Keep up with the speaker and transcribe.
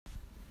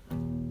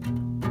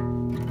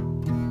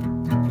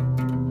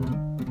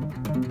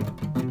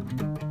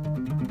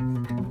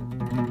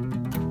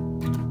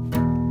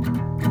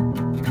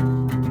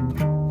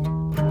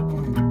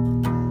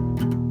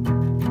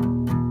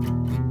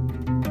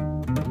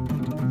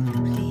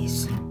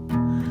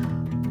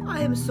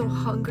am so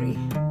hungry.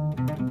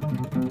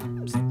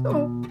 I'm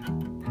so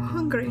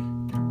hungry.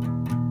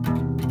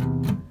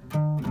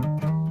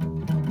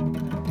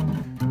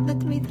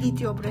 Let me eat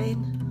your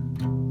brain,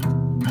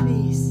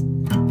 please.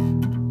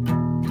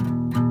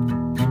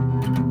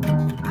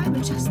 I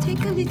will just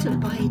take a little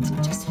bite,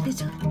 just a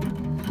little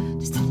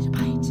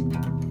bite.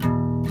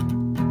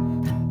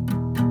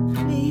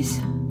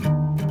 Please.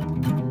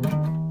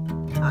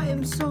 I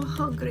am so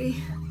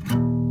hungry.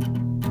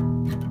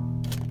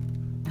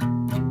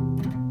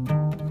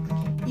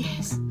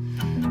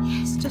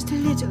 Yes, just a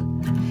little.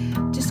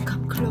 Just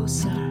come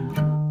closer.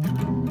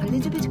 A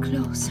little bit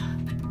closer.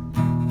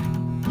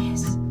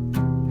 Yes.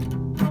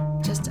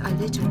 Just a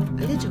little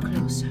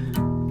closer.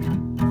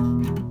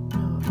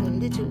 No, a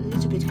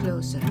little bit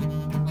closer.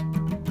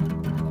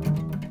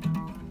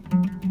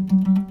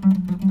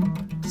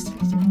 Just a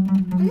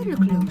little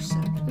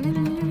closer. A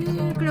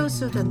little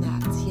closer than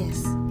that,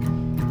 yes.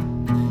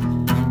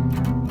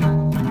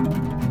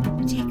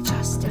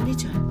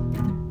 Take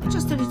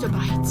just a little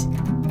bite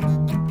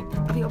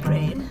of your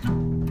brain.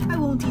 I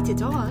won't eat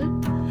it all.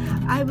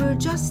 I will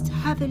just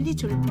have a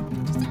little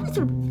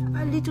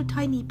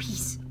tiny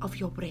piece of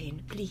your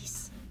brain,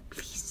 please.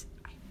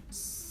 I'm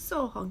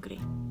so hungry.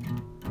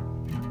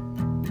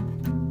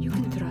 You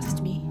can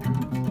trust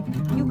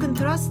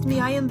me.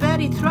 I am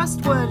very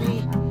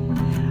trustworthy.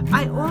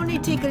 I only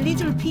take a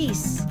little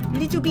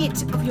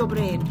bit of your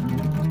brain.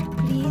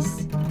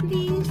 Please.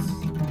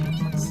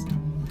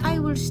 I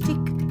will stick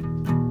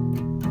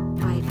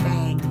my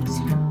fangs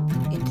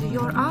into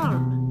your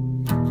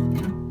arm,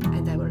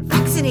 and I will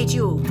vaccinate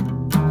you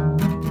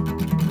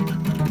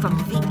from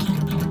thinking.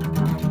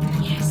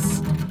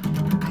 Yes,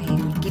 I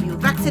will give you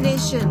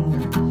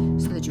vaccination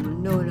so that you will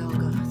no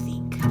longer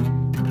think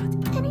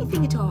about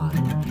anything at all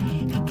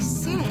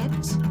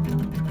except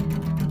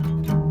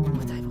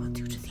what I want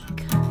you to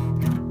think.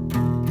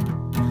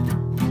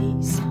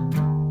 Please.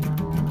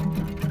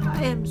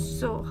 I am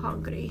so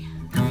hungry.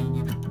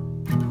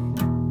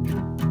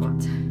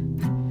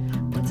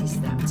 What is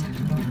that?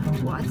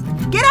 What?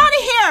 Get out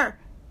of here!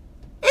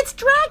 It's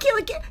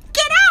Dracula!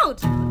 Get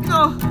out!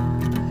 No,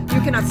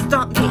 you cannot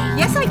stop me.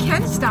 Yes, I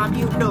can stop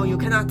you. No, you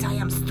cannot. I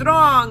am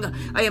strong.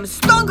 I am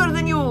stronger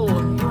than you.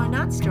 You are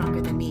not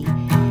stronger than me.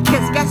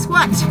 Because guess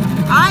what?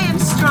 I am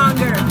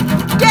stronger.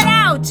 Get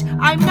out!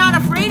 I'm not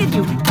afraid of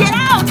you. Get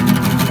out!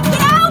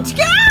 Get out!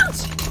 Get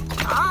out!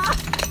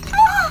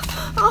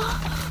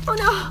 Oh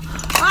no.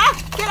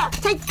 Get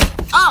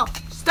out.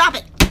 Stop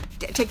it.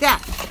 Take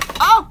that.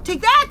 Oh,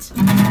 take that!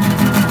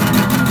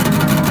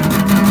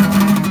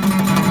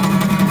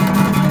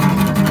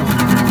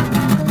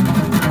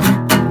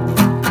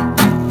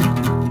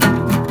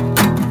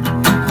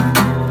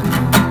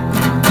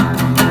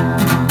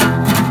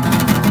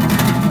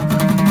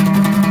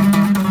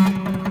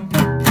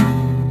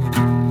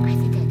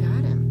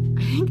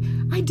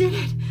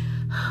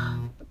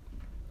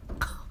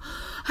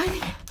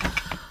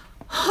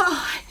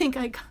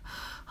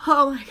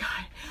 Oh my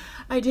God,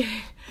 I did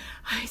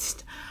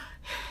it.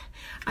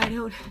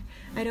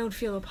 I don't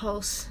feel a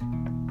pulse. I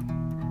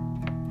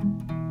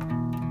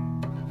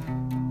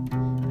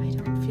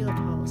don't feel a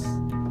pulse.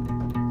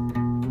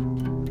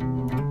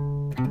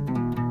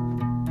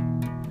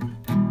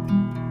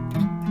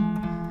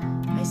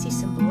 I see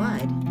some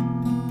blood.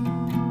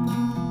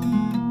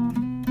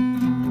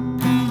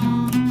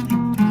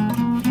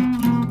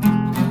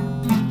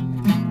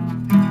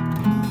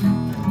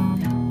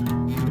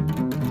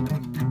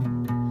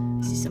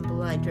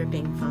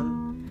 Dripping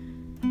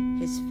from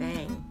his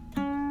fang.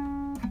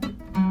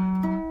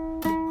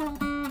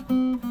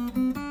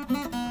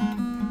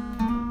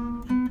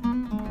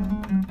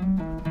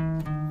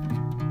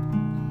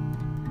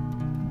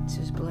 So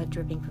there's blood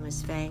dripping from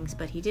his fangs,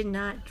 but he did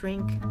not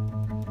drink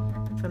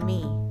from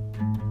me.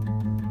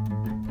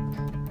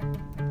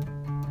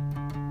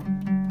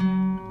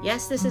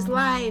 Yes, this is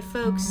live,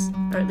 folks.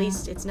 Or at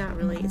least it's not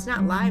live,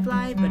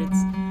 but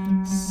it's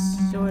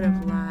sort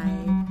of live.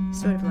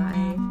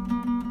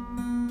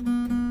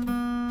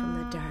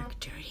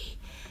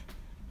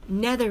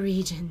 Nether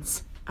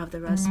regions of the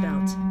Rust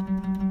Belt.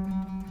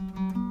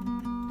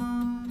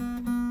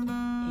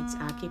 It's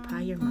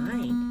Occupy Your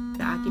Mind,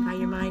 the Occupy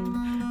Your Mind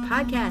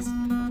podcast.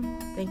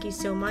 Thank you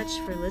so much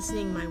for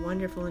listening, my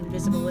wonderful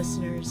invisible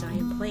listeners. I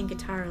am playing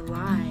guitar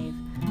live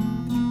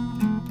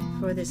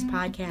for this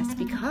podcast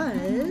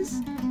because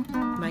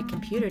my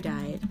computer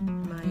died.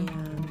 My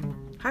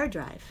hard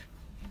drive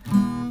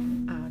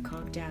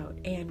conked out,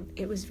 and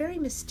it was very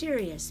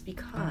mysterious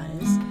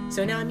because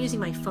so now I'm using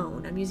my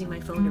phone to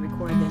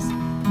record this,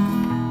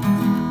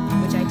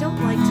 which I don't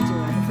like to do.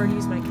 I prefer to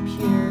use my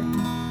computer,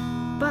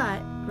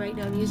 but right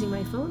now I'm using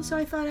my phone, so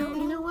I thought,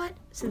 you know what,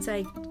 since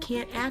I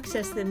can't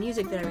access the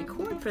music that I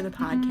record for the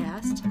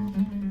podcast,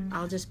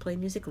 I'll just play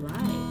music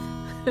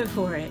live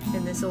for it,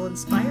 and this will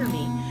inspire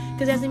me,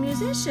 because as a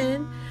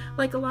musician,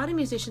 like a lot of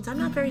musicians, I'm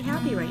not very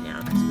happy right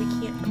now because we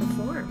can't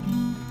perform,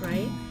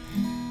 right?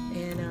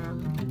 And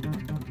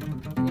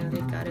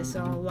they've got us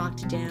all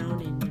locked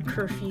down and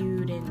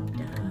curfewed and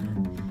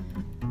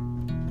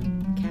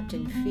kept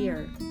in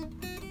fear.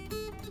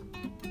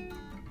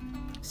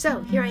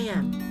 So here I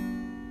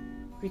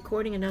am,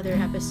 recording another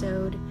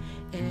episode,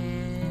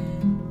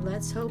 and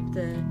let's hope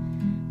the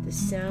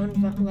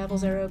sound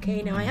levels are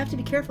okay. Now I have to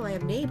be careful. I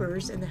have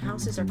neighbors, and the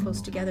houses are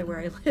close together where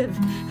I live.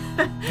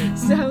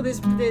 So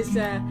this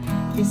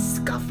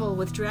scuffle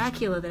with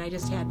Dracula that I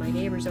just had, my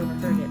neighbors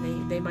overheard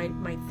it. They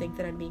might think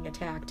that I'm being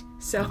attacked.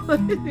 So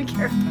be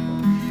careful.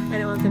 I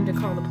don't want them to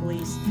call the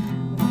police.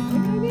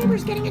 My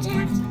neighbor's getting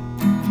attacked.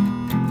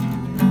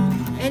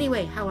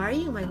 Anyway, how are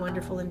you, my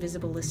wonderful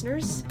invisible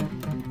listeners?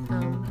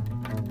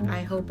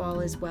 I hope all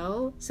is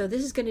well. So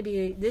this is going to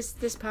be this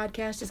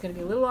podcast is going to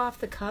be a little off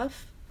the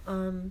cuff.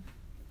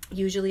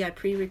 Usually I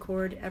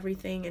pre-record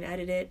everything and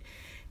edit it,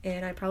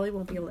 and I probably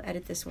won't be able to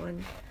edit this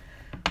one.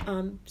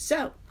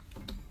 So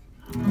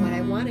what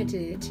I wanted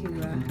to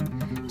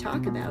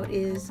talk about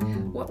is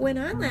what went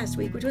on last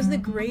week, which was the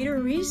Greater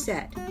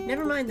Reset.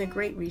 Never mind the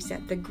Great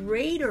Reset, the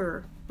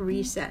Greater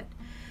Reset.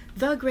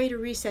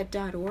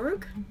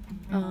 TheGreaterReset.org.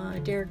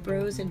 Derek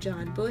Brose and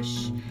John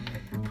Bush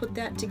put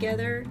that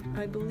together,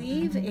 I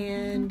believe,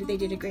 and they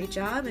did a great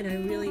job, and I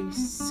really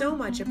so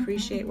much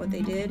appreciate what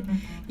they did.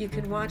 You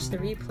can watch the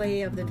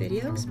replay of the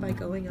videos by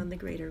going on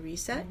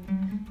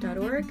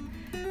TheGreaterReset.org.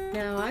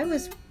 Now, I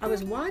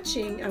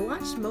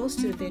watched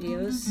most of the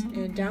videos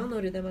and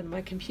downloaded them on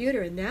my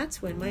computer, and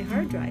that's when my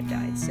hard drive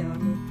died. So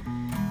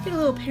I get a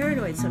little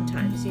paranoid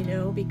sometimes,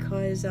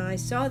 because I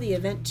saw the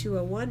Event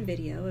 201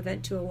 video.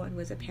 Event 201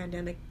 was a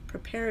pandemic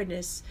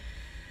preparedness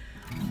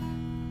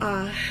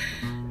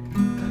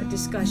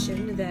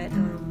discussion, that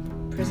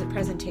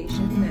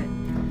presentation that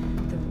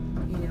the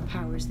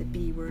powers that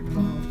be were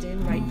involved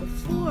in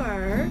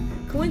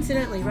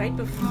coincidentally right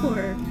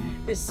before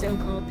this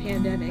so-called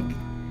pandemic,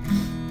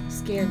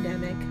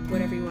 scandemic,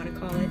 whatever you want to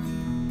call it,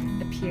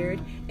 appeared.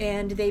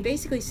 And they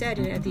basically said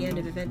at the end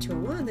of Event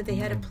 201 that they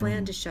had a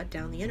plan to shut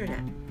down the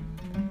internet,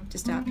 to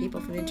stop people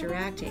from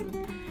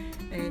interacting.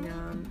 And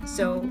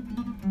so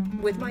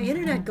with my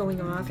internet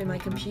going off and my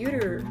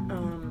computer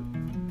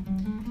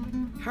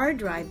hard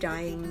drive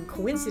dying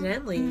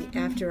coincidentally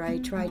after I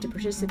tried to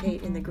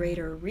participate in the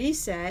Greater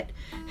Reset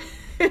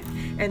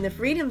and the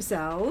Freedom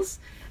Cells,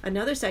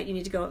 another site you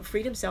need to go at,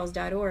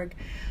 freedomcells.org.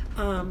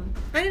 I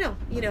don't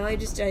know, I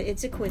just,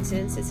 it's a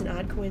coincidence, it's an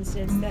odd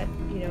coincidence that,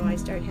 I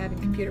started having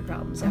computer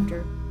problems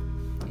after,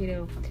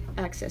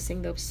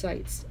 accessing those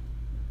sites,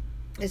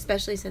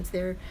 especially since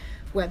their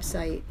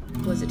website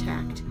was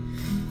attacked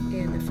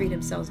and the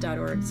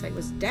freedomcells.org site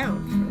was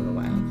down for a little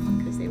while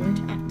because they were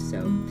attacked.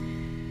 So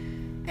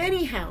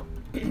anyhow,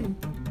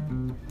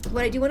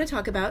 what I do want to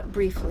talk about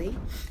briefly,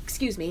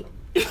 excuse me,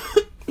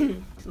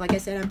 like I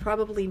said, I'm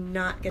probably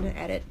not going to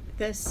edit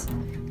this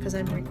because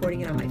I'm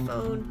recording it on my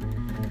phone.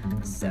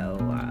 So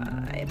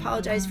I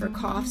apologize for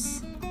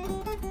coughs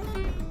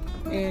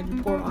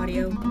and poor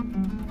audio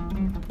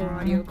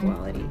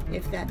quality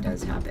if that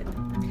does happen.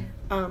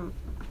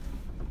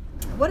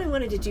 What I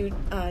wanted to do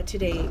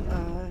today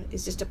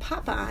is just to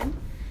pop on,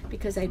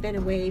 because I'd been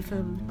away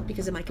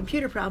because of my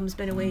computer problems,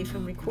 been away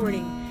from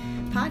recording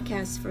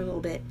podcasts for a little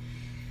bit.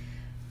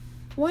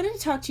 I wanted to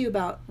talk to you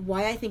about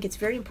why I think it's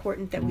very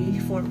important that we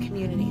form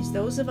communities.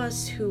 Those of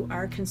us who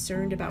are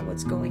concerned about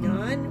what's going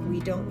on, we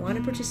don't want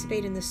to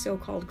participate in the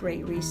so-called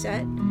Great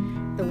Reset,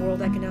 the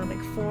World Economic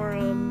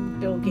Forum,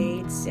 Bill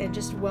Gates, and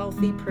just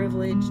wealthy,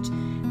 privileged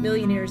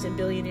millionaires and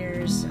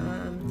billionaires.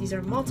 These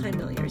are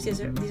multimillionaires.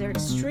 These are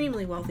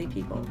extremely wealthy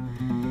people.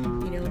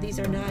 These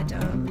are not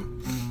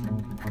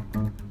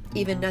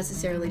even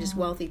necessarily just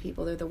wealthy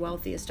people. They're the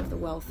wealthiest of the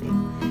wealthy.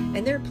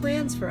 And their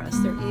plans for us,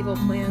 their evil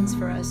plans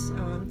for us,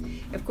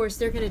 of course,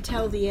 they're going to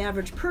tell the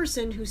average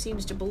person who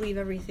seems to believe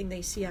everything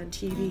they see on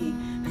TV.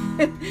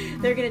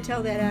 They're going to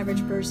tell that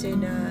average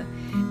person,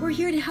 we're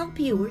here to help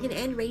you. We're going to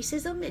end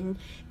racism and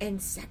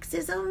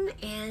sexism,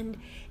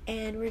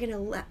 and we're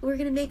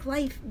going to make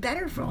life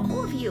better for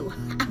all of you.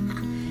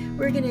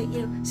 We're going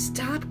to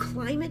stop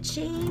climate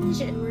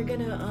change, and we're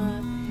going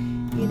to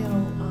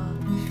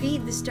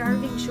feed the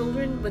starving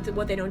children. But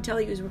what they don't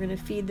tell you is we're going to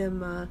feed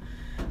them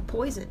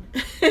poison,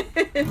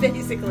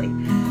 basically.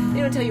 They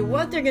don't tell you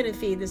what they're going to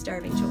feed the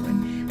starving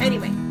children.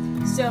 Anyway,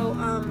 so,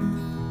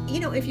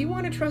 if you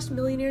want to trust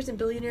millionaires and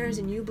billionaires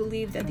and you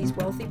believe that these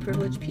wealthy,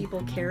 privileged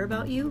people care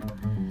about you,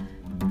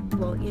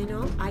 well,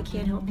 I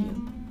can't help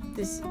you.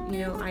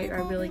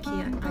 I really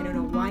can't. I don't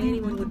know why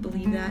anyone would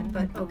believe that,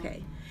 but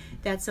okay.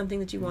 That's something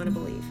that you want to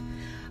believe.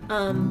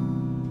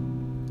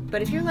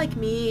 But if you're like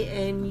me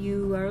and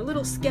you are a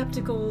little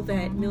skeptical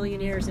that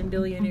millionaires and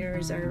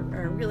billionaires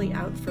are really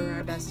out for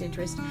our best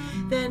interest,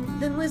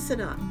 then listen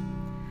up.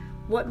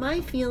 What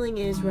my feeling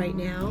is right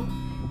now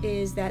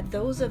is that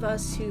those of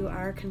us who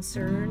are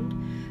concerned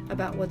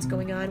about what's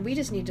going on, we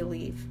just need to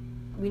leave.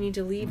 We need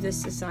to leave this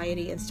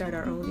society and start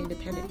our own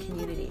independent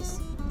communities.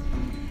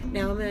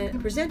 Now I'm going to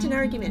present an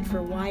argument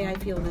for why I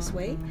feel this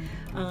way.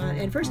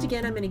 And first,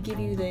 again, I'm going to give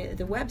you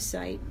the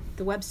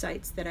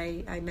websites that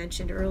I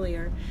mentioned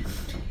earlier.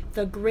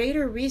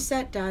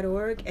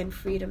 thegreaterreset.org and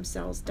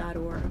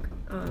freedomcells.org.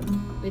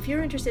 If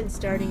you're interested in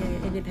starting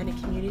an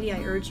independent community,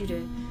 I urge you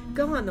to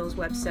go on those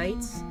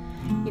websites.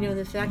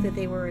 The fact that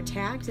they were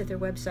attacked, that their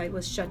website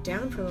was shut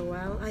down for a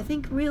while, I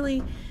think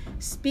really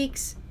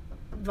speaks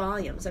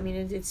volumes. I mean,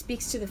 it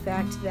speaks to the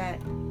fact that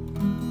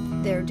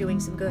they're doing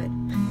some good.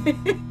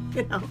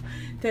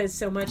 That is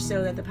so much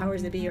so that the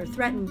powers that be are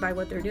threatened by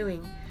what they're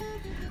doing.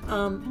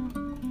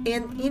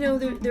 And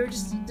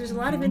there's a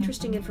lot of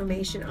interesting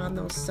information on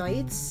those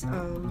sites,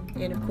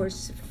 and of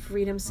course,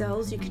 Freedom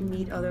Cells. You can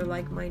meet other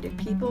like-minded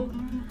people,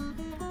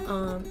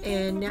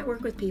 and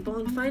network with people,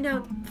 and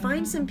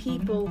find some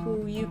people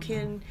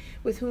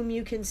with whom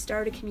you can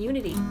start a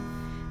community.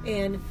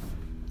 And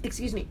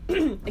excuse me,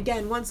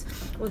 once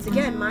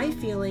again, my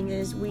feeling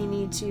is we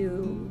need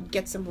to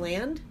get some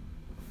land.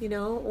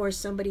 Or if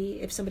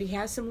somebody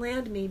has some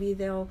land, maybe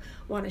they'll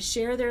want to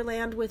share their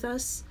land with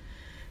us.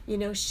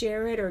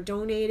 Share it or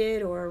donate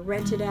it or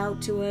rent it out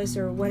to us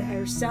or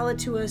sell it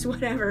to us,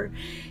 whatever.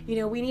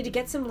 We need to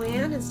get some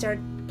land and start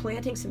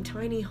planting some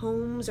tiny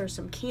homes or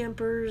some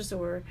campers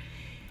or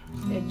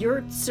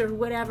yurts or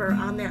whatever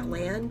on that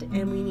land,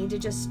 and we need to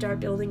just start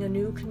building a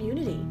new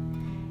community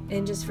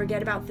and just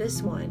forget about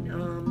this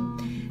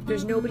one.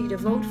 There's nobody to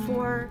vote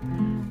for,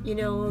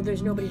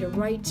 there's nobody to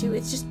write to.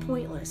 It's just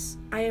pointless.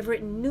 I have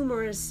written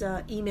numerous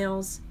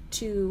emails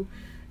to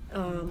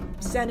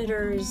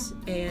senators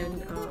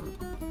and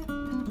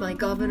my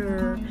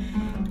governor,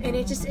 and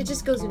it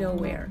just goes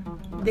nowhere.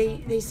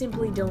 They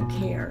simply don't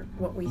care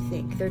what we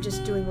think. They're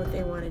just doing what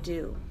they want to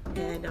do.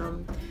 And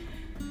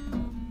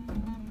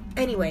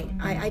anyway,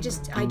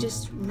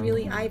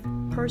 I've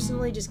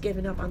personally just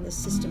given up on this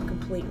system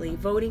completely.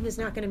 Voting is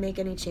not going to make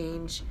any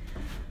change.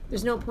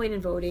 There's no point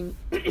in voting.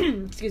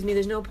 Excuse me.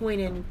 There's no point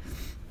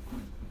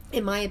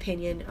in my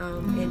opinion,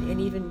 in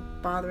even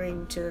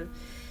bothering to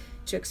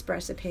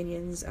express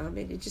opinions.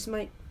 It just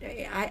might.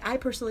 I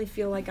personally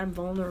feel like I'm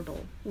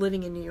vulnerable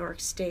living in New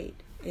York State,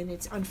 and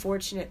it's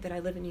unfortunate that I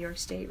live in New York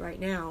State right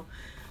now.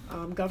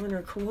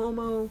 Governor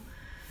Cuomo,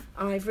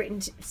 I've written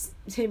to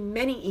him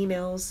many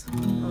emails,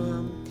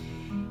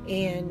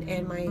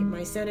 and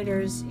my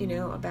senators,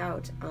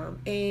 about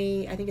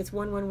I think it's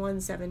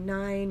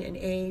 11179 and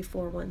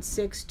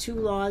A416, two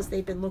laws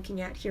they've been looking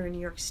at here in New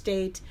York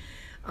State.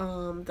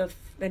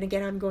 And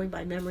again, I'm going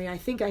by memory. I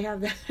think I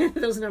have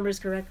those numbers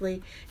correct.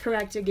 A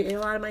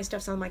lot of my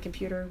stuff's on my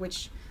computer,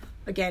 which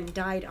again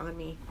died on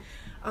me.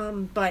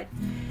 But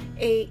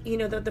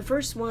the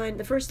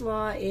first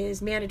law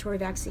is mandatory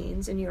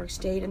vaccines in New York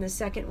State, and the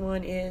second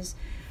one is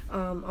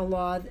a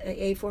law,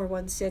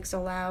 A416,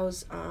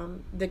 allows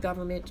the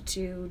government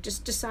to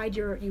just decide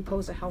you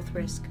pose a health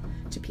risk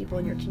to people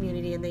in your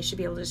community, and they should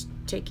be able to just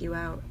take you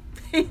out,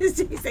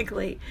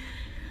 basically.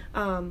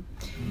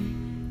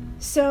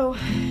 So,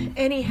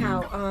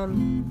 anyhow,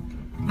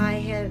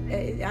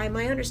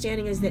 my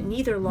understanding is that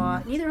neither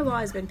law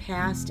has been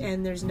passed,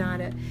 and there's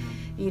not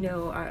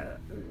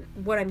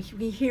what I'm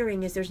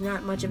hearing is there's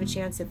not much of a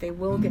chance that they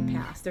will get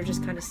passed. They're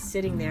just kind of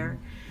sitting there,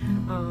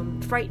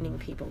 frightening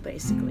people,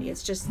 basically.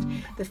 It's just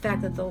the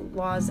fact that the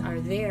laws are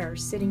there,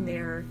 sitting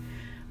there,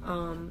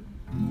 and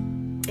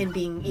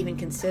being even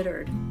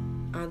considered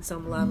on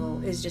some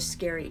level is just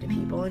scary to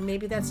people, and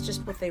maybe that's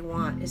just what they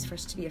want, is for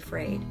us to be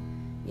afraid.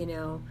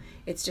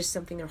 It's just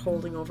something they're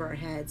holding over our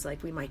heads,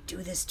 like, we might do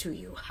this to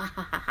you, ha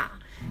ha ha ha,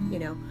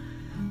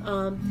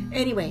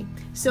 Anyway,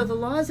 so the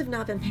laws have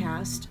not been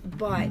passed,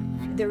 but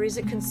there is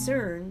a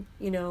concern,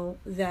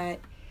 that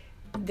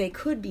they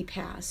could be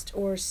passed,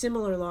 or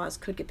similar laws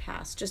could get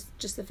passed,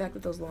 just the fact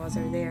that those laws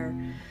are there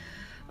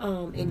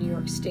in New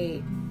York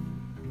State.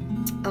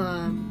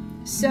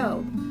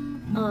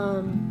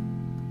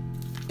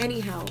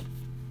 Anyhow,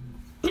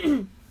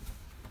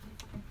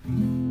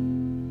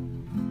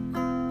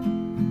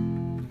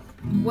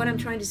 what I'm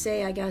trying to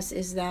say, I guess,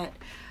 is that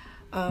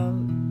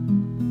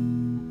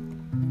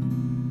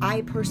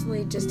I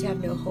personally just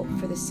have no hope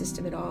for this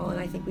system at all, and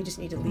I think we just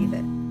need to leave it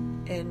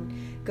and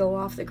go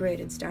off the grid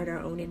and start our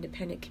own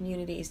independent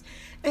communities.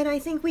 And I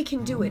think we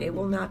can do it. It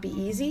will not be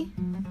easy,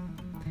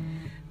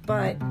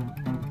 but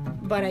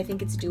I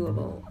think it's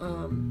doable.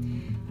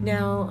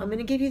 Now, I'm going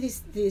to give you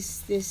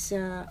this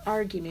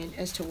argument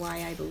as to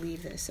why I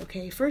believe this.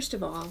 Okay, first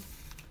of all,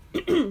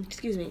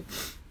 excuse me.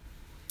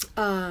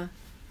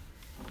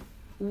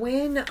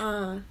 When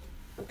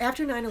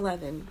after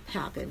 9/11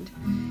 happened,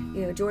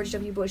 George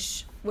W.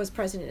 Bush was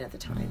president at the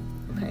time.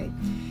 Okay,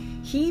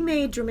 he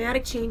made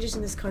dramatic changes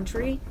in this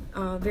country,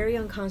 very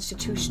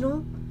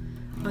unconstitutional.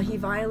 He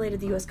violated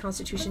the U.S.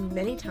 Constitution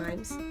many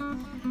times.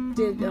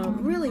 Did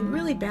really,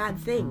 really bad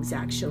things.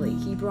 Actually,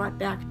 he brought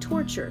back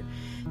torture.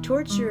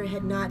 Torture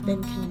had not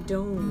been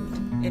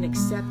condoned and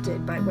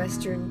accepted by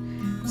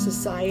Western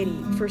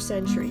society for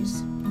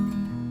centuries.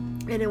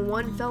 And in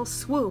one fell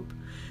swoop,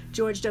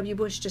 George W.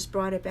 Bush just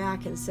brought it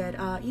back and said,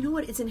 you know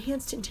what, it's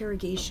enhanced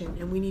interrogation,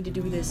 and we need to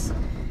do this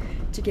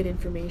to get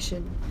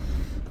information.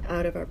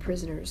 out of our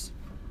prisoners.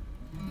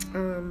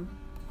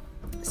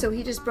 So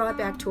he just brought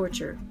back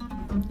torture,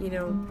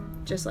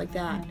 just like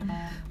that.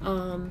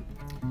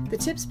 The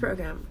TIPS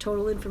program,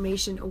 Total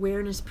Information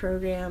Awareness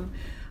Program,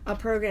 a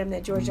program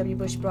that George W.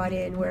 Bush brought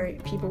in where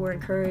people were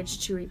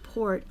encouraged to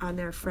report on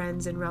their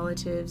friends and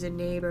relatives and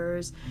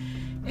neighbors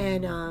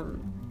and,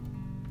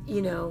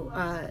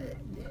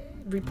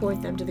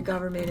 report them to the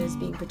government as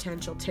being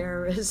potential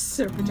terrorists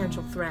or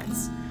potential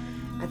threats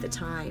at the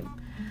time.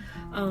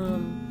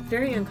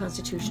 Very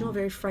unconstitutional,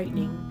 very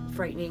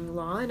frightening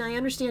law, and I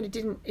understand it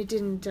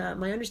didn't.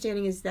 My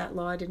understanding is that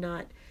law did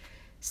not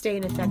stay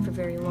in effect for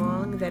very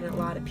long. That a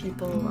lot of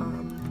people,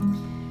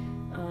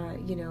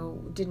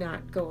 did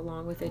not go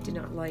along with it, did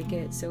not like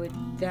it. So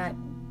that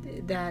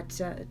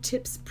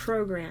TIPS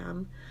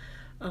program.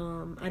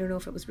 I don't know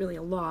if it was really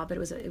a law, but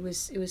it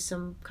was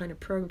some kind of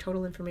program,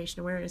 Total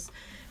Information Awareness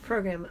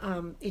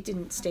Program. It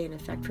didn't stay in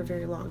effect for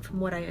very long, from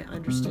what I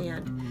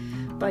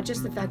understand. But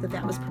just the fact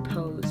that was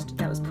proposed,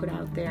 that was put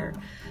out there.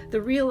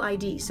 The Real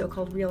ID,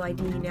 so-called Real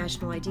ID,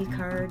 National ID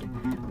card,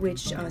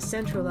 which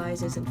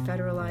centralizes and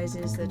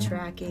federalizes the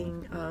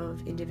tracking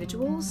of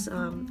individuals,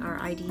 our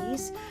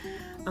IDs.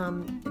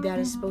 That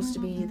is supposed to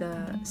be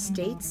the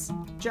state's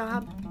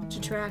job to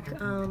track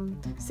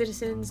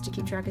citizens, to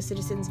keep track of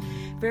citizens.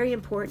 Very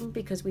important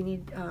because we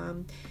need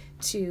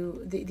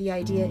the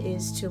idea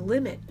is to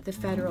limit the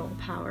federal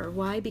power.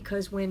 Why?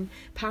 Because when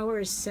power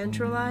is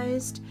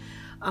centralized,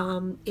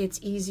 it's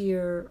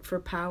easier for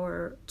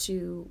power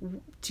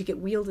to get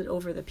wielded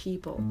over the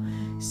people.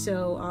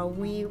 So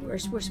we're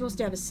supposed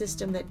to have a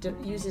system that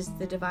uses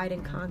the divide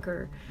and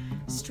conquer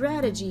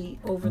strategy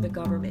over the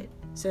government.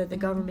 So that the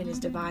government is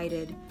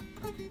divided,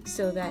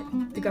 so that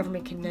the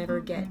government can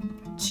never get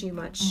too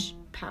much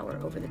power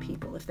over the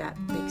people, if that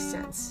makes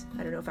sense.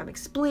 I don't know if I'm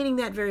explaining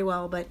that very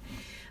well, but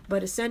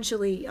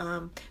essentially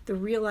the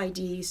Real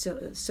ID,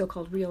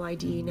 so-called Real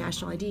ID,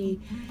 National ID,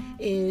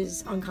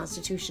 is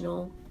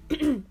unconstitutional,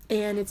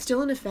 and it's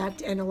still in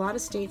effect. And a lot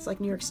of states,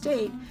 like New York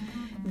State,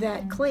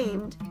 that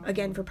claimed,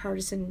 again for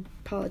partisan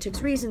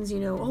politics reasons,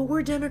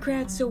 we're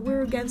Democrats, so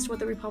we're against what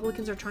the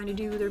Republicans are trying to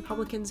do. The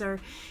Republicans are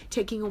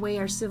taking away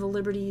our civil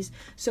liberties,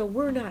 so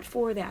we're not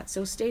for that.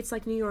 So states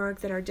like New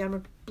York that are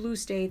blue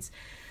states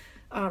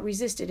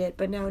resisted it,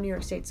 but now New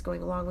York State's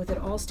going along with it.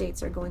 All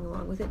states are going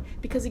along with it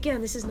because,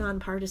 again, this is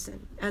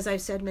nonpartisan. As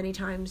I've said many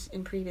times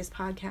in previous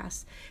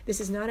podcasts,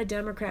 this is not a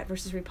Democrat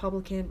versus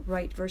Republican,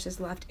 right versus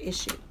left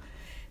issue.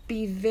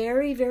 Be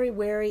very, very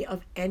wary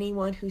of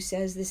anyone who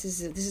says this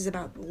is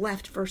about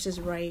left versus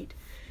right,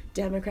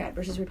 Democrat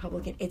versus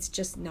Republican. It's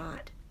just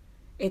not.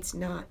 It's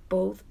not.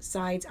 Both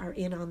sides are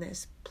in on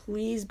this.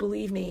 Please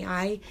believe me.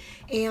 I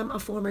am a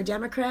former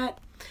Democrat.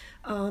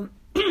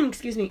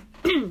 Excuse me.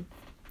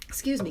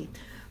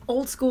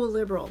 Old school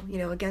liberal,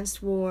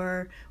 against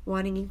war,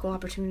 wanting equal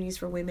opportunities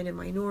for women and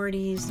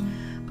minorities,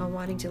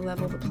 wanting to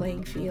level the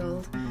playing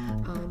field,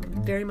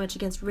 very much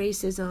against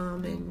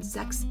racism and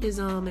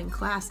sexism and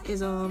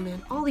classism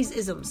and all these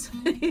isms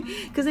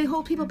because they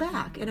hold people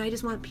back. And I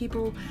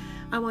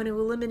want to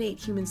eliminate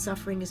human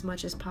suffering as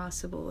much as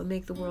possible and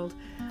make the world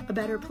a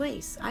better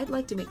place. I'd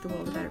like to make the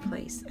world a better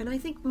place. And I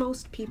think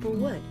most people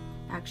would,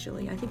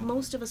 actually. I think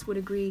most of us would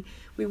agree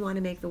we want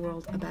to make the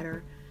world a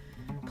better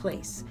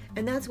place.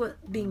 And that's what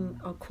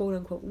being a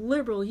quote-unquote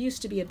liberal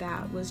used to be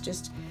about, was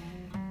just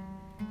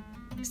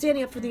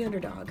standing up for the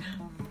underdog,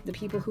 the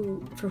people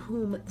for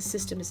whom the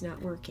system is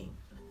not working,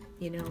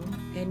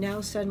 And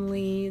now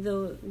suddenly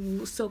the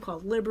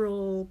so-called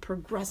liberal,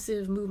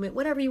 progressive movement,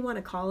 whatever you want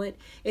to call it,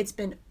 it's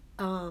been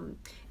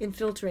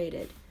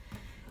infiltrated.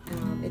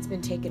 It's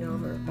been taken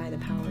over by the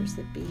powers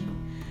that be.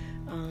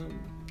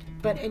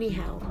 But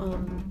anyhow,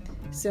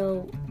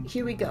 so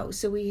here we go.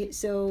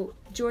 So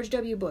George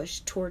W.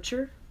 Bush,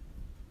 torture,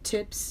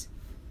 TIPS,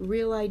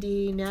 Real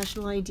ID,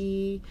 National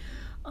ID,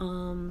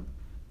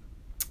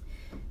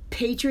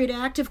 Patriot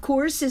Act, of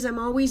course, as I'm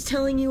always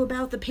telling you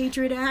about the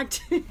Patriot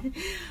Act,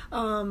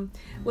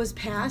 was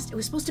passed. It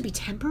was supposed to be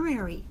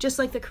temporary, just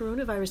like the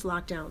coronavirus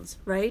lockdowns,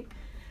 right?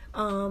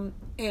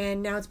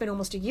 And now it's been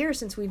almost a year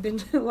since we've been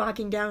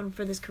locking down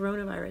for this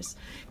coronavirus.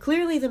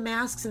 Clearly the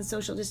masks and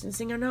social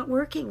distancing are not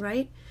working,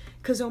 right?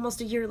 Because almost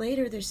a year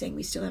later, they're saying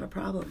we still have a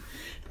problem.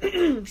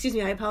 Excuse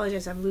me, I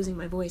apologize, I'm losing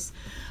my voice.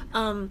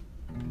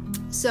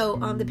 So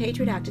the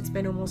Patriot Act, it's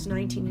been almost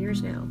 19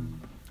 years now,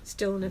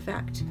 still in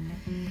effect.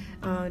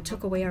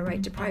 Took away our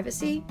right to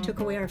privacy,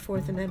 took away our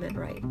Fourth Amendment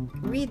right.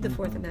 Read the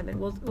Fourth Amendment.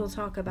 We'll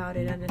talk about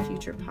it on a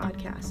future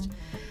podcast.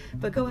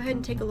 But go ahead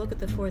and take a look at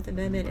the Fourth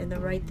Amendment and the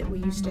right that we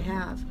used to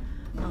have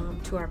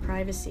to our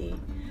privacy.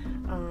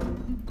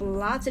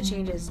 Lots of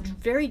changes,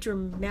 very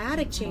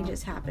dramatic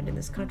changes happened in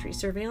this country.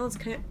 Surveillance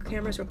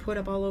cameras were put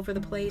up all over the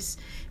place,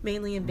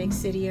 mainly in big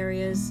city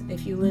areas.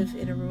 If you live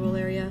in a rural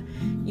area,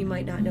 you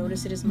might not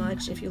notice it as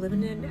much. If you live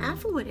in an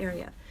affluent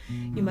area,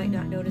 you might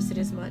not notice it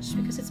as much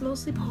because it's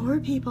mostly poor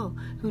people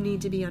who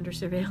need to be under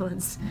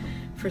surveillance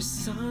for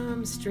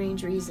some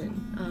strange reason.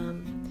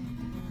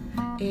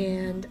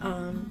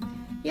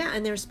 Yeah,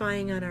 and they're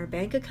spying on our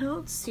bank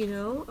accounts,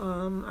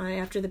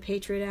 after the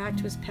Patriot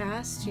Act was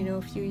passed,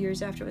 a few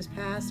years after it was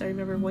passed. I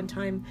remember one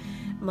time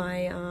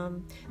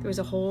there was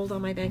a hold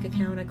on my bank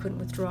account. I couldn't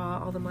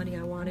withdraw all the money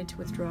I wanted to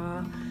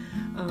withdraw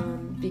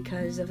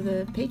because of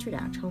the Patriot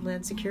Act.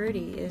 Homeland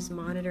Security is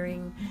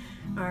monitoring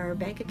our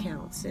bank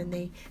accounts, and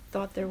they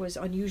thought there was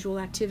unusual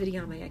activity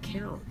on my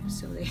account.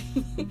 So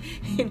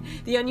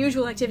the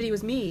unusual activity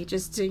was me,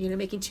 just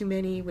making too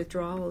many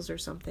withdrawals or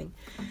something.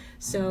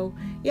 So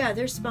yeah,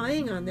 they're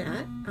spying on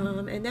that,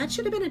 and that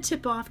should have been a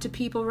tip-off to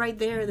people right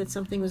there that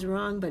something was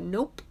wrong, but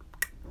nope.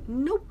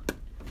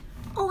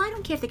 Oh, I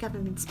don't care if the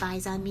government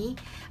spies on me.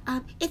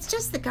 It's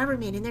just the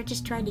government, and they're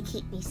just trying to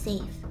keep me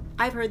safe.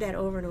 I've heard that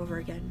over and over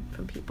again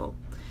from people.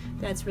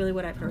 That's really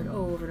what I've heard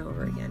over and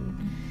over again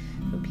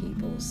from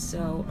people.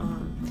 So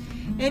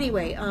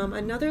anyway,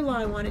 another law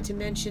I wanted to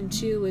mention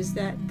too is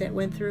that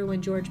went through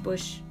when George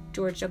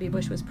W.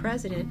 Bush was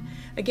president.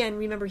 Again,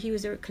 remember, he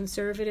was a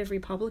conservative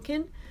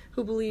Republican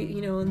who believed,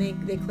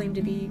 and they claimed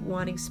to be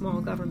wanting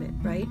small government,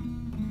 right?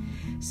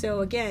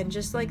 So again,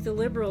 just like the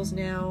liberals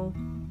now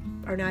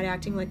are not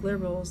acting like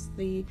liberals,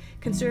 the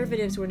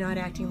conservatives were not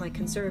acting like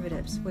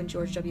conservatives when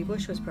George W.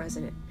 Bush was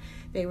president.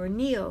 They were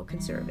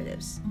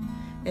neoconservatives.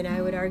 And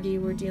I would argue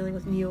we're dealing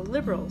with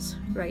neoliberals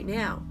right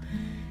now.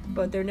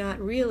 But they're not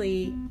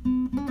really,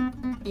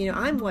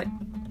 I'm what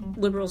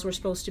liberals were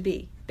supposed to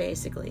be,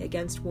 basically,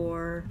 against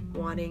war,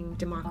 wanting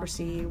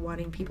democracy,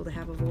 wanting people to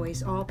have a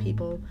voice, all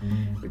people,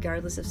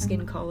 regardless of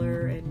skin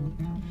color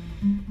and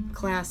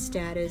class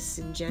status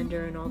and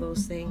gender and all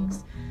those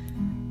things.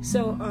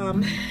 So,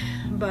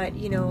 but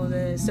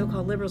the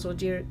so-called liberals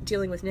we're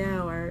dealing with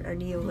now are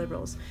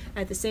neoliberals.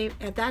 At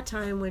that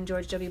time when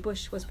George W.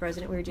 Bush was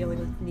president, we were dealing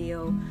with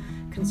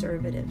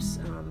neoconservatives.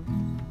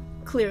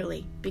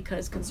 Clearly,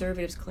 because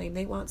conservatives claim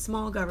they want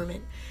small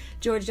government.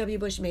 George W.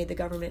 Bush made the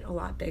government a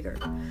lot bigger.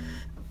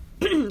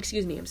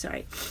 Excuse me, I'm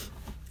sorry.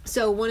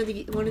 So one of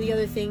the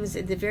other things,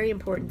 the very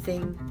important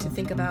thing to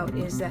think about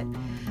is that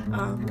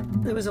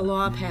there was a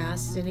law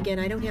passed, and again,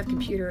 I don't have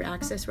computer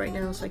access right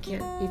now, so I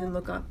can't even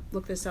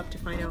look this up to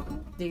find out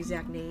the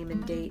exact name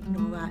and date and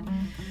all that.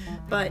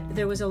 But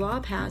there was a law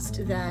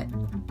passed that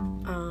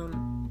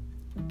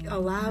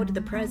allowed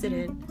the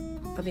President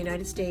of the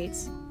United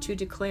States to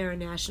declare a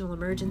national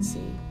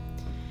emergency,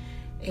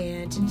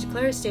 and to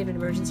declare a state of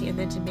emergency, and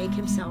then to make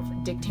himself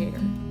dictator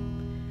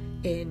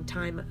in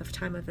time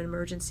of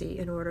emergency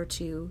in order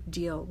to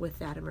deal with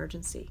that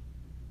emergency.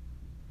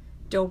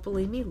 Don't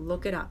believe me?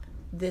 Look it up.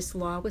 This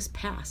law was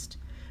passed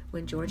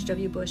when George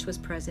W. Bush was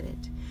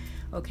president.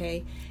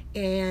 Okay?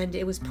 And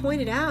it was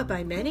pointed out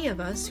by many of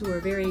us who were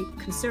very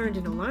concerned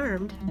and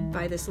alarmed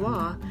by this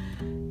law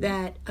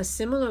that a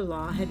similar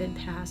law had been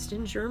passed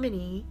in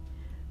Germany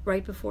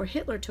right before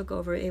Hitler took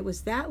over. It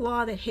was that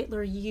law that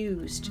Hitler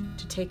used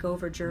to take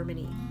over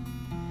Germany.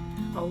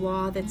 A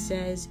law that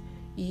says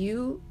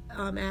you,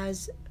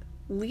 as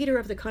leader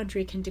of the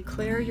country, can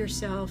declare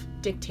yourself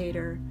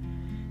dictator,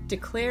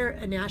 declare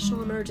a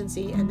national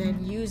emergency, and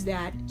then use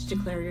that to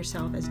declare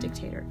yourself as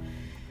dictator.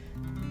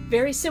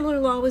 Very similar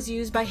law was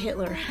used by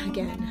Hitler,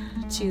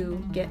 again,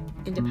 to get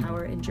into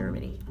power in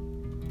Germany.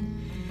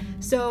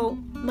 So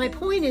my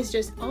point is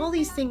just all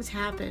these things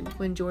happened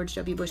when George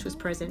W. Bush was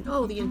president.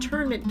 Oh, the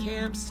internment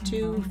camps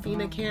too,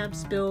 FEMA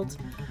camps built,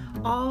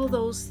 all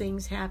those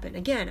things happened.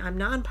 Again, I'm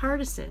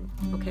nonpartisan,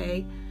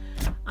 okay?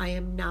 I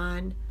am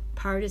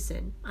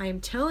nonpartisan. I am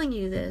telling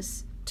you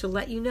this to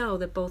let you know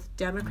that both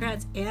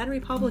Democrats and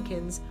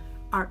Republicans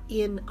are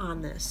in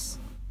on this,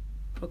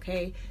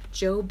 okay?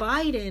 Joe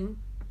Biden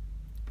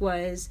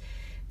was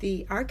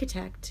the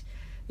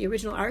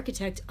original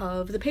architect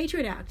of the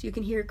Patriot Act. You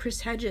can hear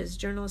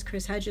journalist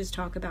Chris Hedges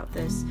talk about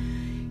this.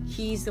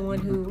 He's the one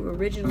who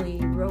originally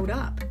wrote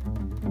up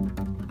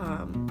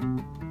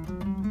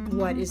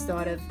what is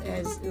thought of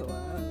as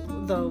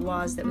the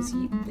laws that was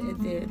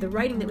the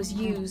writing that was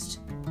used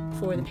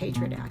for the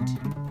Patriot Act.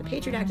 The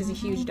Patriot Act is a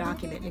huge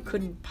document. It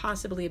couldn't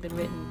possibly have been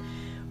written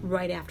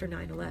right after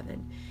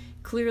 9/11.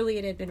 Clearly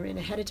it had been written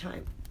ahead of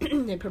time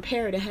and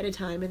prepared ahead of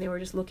time, and they were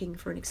just looking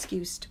for an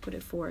excuse to put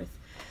it forth.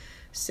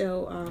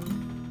 So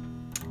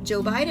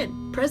Joe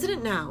Biden,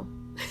 president now,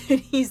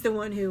 he's the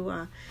one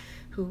who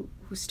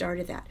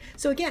started that.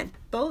 So again,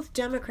 both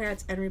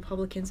Democrats and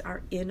Republicans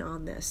are in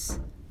on this.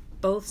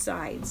 Both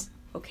sides,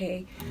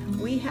 okay?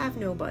 We have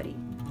nobody.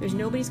 There's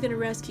nobody's going to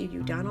rescue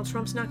you. Donald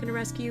Trump's not going to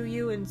rescue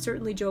you, and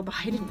certainly Joe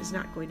Biden is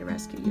not going to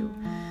rescue you.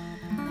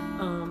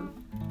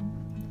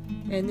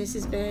 And this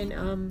has been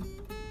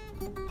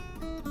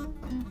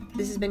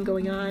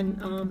going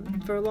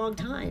on for a long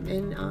time.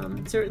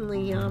 And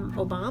certainly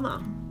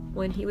Obama,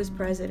 when he was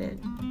president,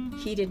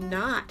 he did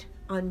not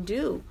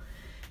undo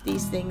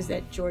these things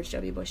that George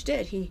W. Bush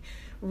did. He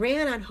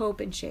ran on hope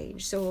and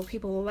change. So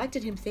people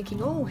elected him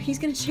thinking, oh, he's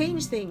going to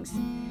change things.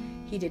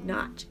 He did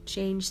not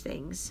change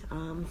things.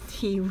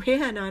 He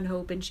ran on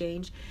hope and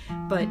change,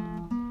 but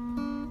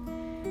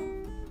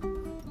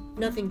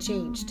nothing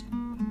changed.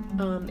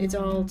 It's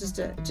all just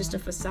a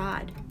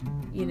facade.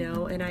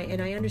 and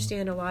I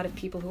understand a lot of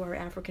people who are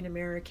African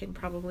American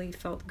probably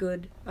felt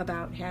good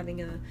about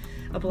having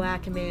a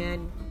black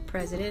man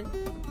president,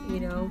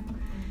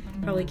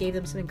 probably gave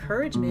them some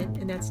encouragement,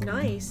 and that's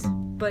nice,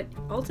 but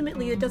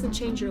ultimately it doesn't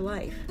change your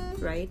life,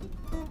 right?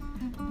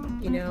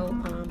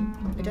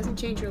 It doesn't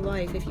change your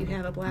life if you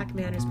have a black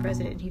man as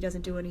president and he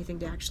doesn't do anything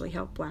to actually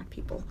help black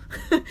people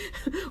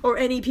or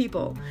any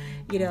people.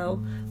 He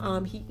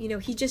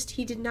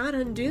did not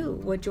undo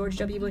what George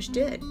W. Bush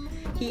did.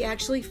 He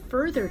actually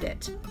furthered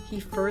it. He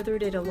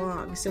furthered it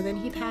along. So then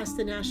he passed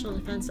the National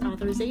Defense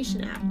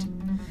Authorization Act,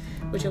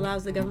 which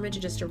allows the government to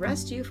just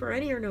arrest you for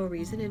any or no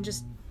reason and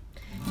just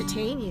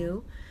detain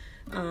you.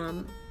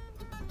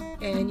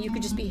 And you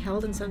could just be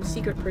held in some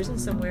secret prison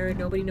somewhere and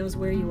nobody knows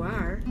where you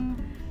are.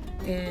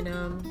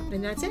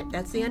 And that's it.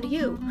 That's the end of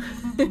you.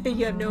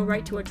 You have no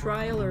right to a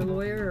trial or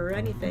lawyer or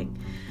anything.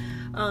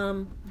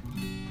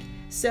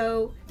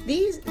 So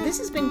this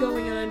has been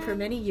going on for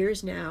many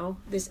years now,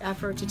 this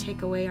effort to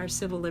take away our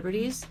civil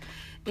liberties.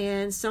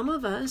 And some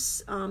of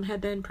us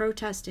have been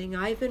protesting.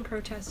 I've been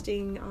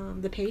protesting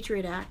the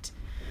Patriot Act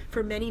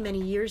for many,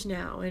 many years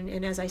now.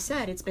 And as I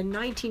said, it's been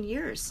 19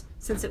 years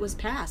since it was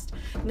passed.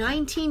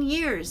 19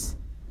 years.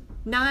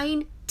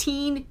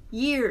 19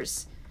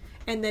 years.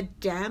 And the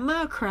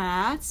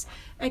Democrats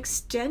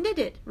extended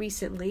it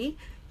recently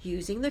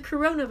using the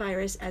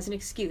coronavirus as an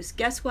excuse.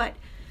 Guess what?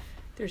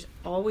 There's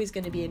always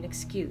going to be an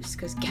excuse,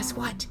 because guess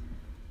what?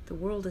 The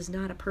world is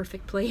not a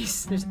perfect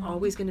place. There's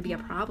always going to be a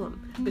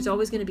problem. There's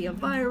always going to be a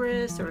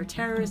virus or a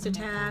terrorist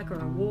attack or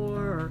a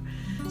war or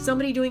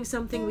somebody doing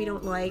something we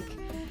don't like,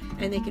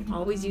 and they can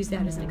always use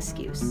that as an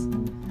excuse.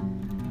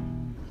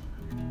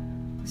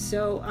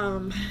 So,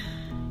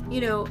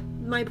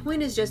 my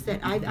point is just that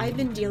I've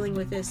been dealing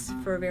with this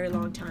for a very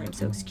long time,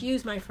 so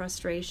excuse my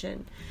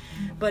frustration.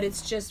 But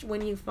it's just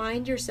when you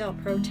find yourself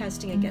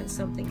protesting against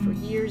something for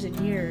years and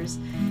years,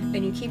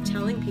 and you keep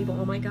telling people,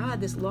 oh my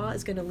God, this law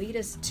is going to lead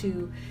us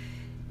to,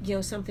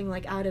 something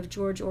like out of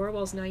George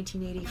Orwell's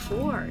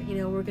 1984.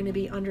 We're going to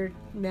be under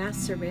mass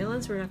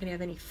surveillance. We're not going to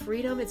have any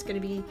freedom. It's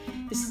going to be,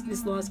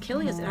 this law is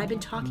killing us. And I've been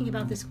talking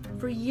about this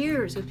for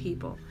years with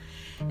people.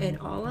 And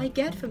all I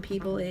get from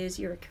people is,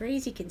 you're a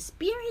crazy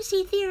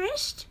conspiracy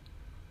theorist.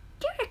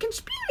 You're a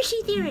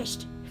conspiracy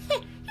theorist.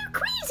 You're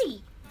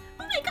crazy.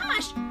 Oh my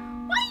gosh.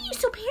 Why are you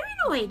so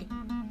paranoid?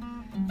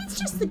 It's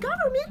just the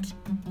government.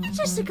 It's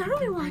just the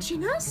government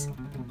watching us.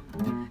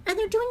 And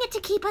they're doing it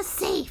to keep us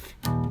safe.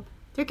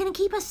 They're going to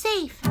keep us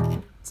safe.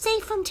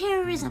 Safe from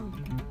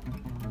terrorism.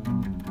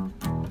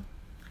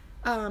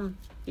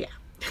 Yeah.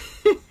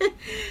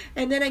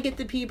 And then I get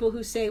the people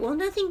who say, well,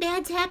 nothing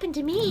bad's happened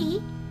to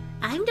me.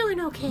 I'm doing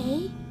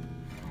okay.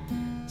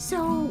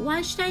 So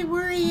why should I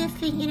worry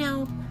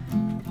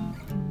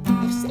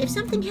if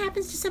something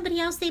happens to somebody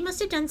else, they must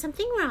have done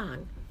something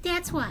wrong.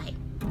 That's why.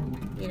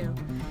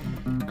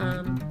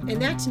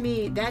 And that to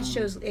me, that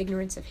shows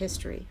ignorance of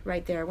history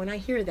right there. When I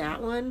hear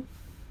that one,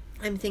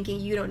 I'm thinking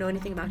you don't know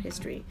anything about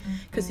history.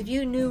 Because if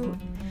you knew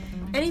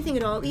anything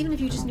at all, even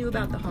if you just knew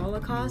about the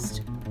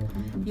Holocaust,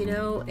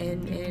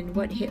 and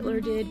what Hitler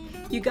did,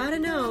 you got to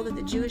know that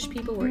the Jewish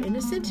people were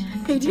innocent.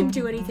 They didn't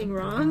do anything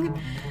wrong.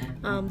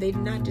 They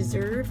did not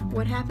deserve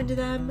what happened to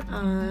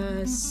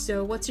them.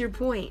 So what's your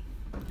point?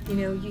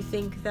 You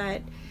think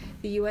that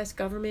the U.S.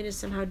 government is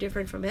somehow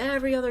different from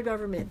every other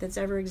government that's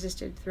ever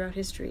existed throughout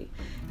history,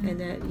 and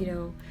that,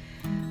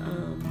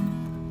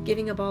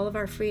 giving up all of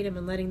our freedom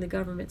and letting the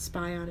government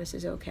spy on us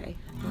is okay.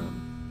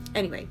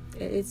 Anyway,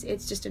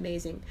 it's just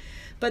amazing.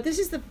 But this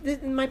is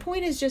my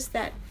point is just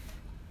that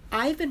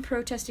I've been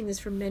protesting this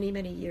for many,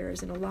 many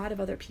years, and a lot of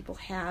other people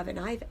have, and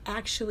I've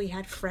actually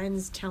had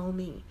friends tell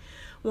me.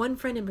 One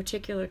friend in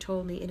particular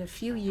told me, in a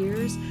few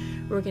years,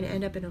 we're going to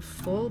end up in a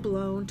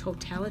full-blown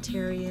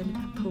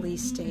totalitarian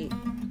police state,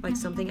 like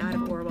something out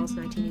of Orwell's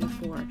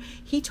 1984.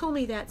 He told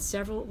me that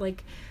it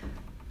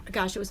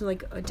was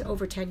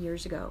over 10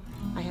 years ago.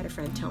 I had a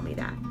friend tell me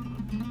that.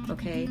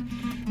 Okay?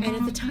 And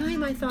at the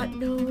time I thought,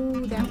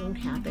 no, that won't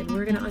happen.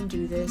 We're going to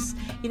undo this.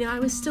 I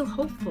was still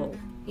hopeful,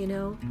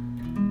 And,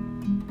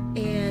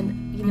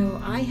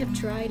 I have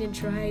tried and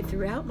tried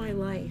throughout my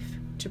life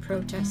to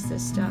protest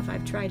this stuff.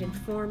 I've tried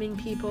informing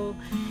people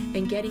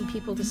and getting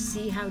people to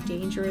see how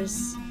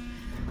dangerous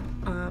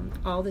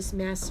all this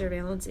mass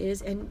surveillance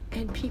is, and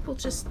people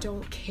just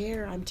don't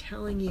care. I'm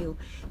telling you,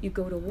 you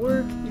go to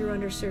work, you're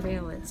under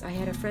surveillance. I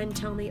had a friend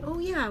tell me, oh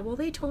yeah, well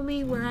they told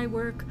me where I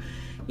work,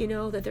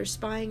 that they're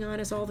spying on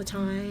us all the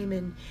time,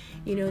 and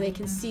they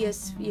can see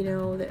us,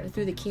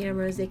 through the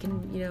cameras, they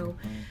can,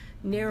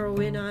 narrow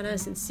in on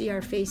us and see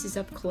our faces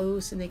up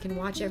close, and they can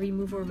watch every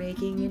move we're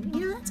making,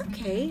 and that's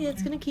okay.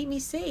 It's going to keep me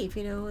safe,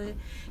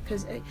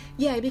 because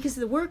because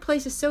the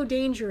workplace is so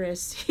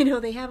dangerous.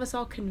 They have us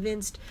all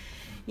convinced.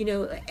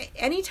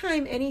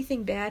 Anytime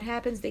anything bad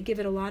happens, they give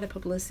it a lot of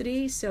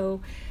publicity. So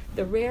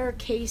the rare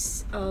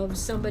case of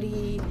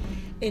somebody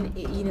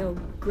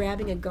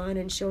grabbing a gun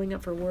and showing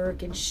up for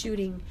work and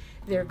shooting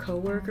their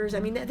coworkers. I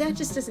mean, that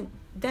just doesn't,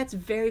 that's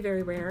very,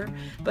 very rare.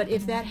 But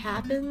if that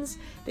happens,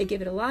 they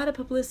give it a lot of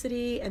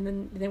publicity, and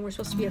then we're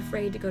supposed to be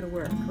afraid to go to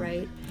work,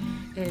 right?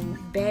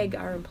 And beg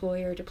our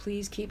employer to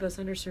please keep us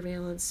under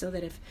surveillance so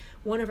that if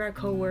one of our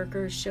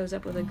coworkers shows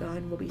up with a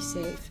gun, we'll be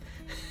safe.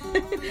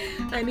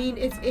 I mean,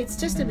 it's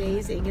just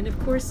amazing. And of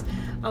course,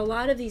 a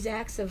lot of these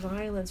acts of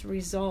violence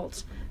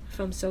result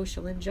from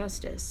social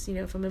injustice,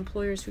 from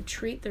employers who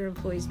treat their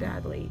employees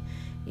badly,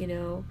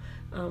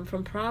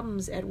 from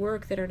problems at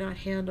work that are not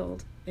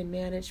handled and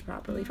managed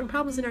properly, from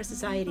problems in our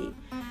society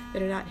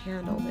that are not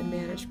handled and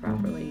managed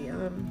properly.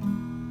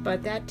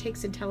 But that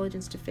takes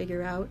intelligence to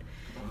figure out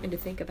and to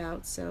think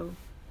about, so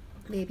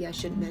maybe I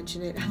shouldn't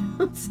mention it.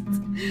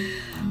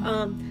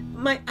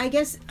 I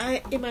guess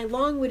in my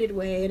long-winded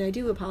way, and I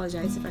do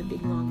apologize if I'm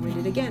being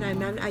long-winded. Again,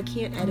 I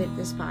can't edit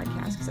this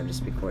podcast because I'm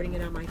just recording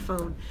it on my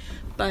phone.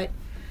 But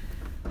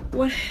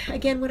what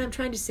I'm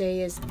trying to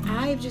say is,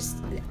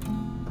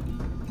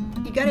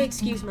 you got to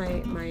excuse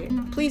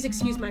please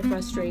excuse my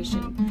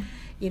frustration.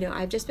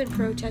 I've just been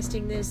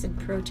protesting this and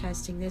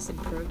protesting this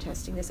and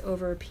protesting this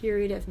over a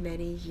period of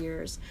many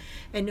years.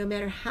 And no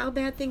matter how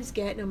bad things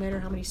get, no matter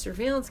how many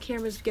surveillance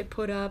cameras get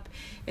put up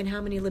and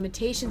how many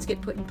limitations get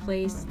put in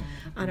place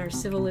on our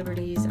civil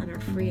liberties, on our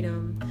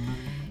freedom,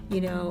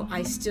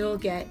 I still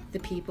get the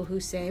people who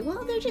say,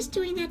 well, they're just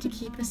doing that to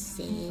keep us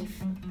safe,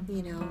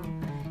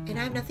 and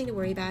I have nothing to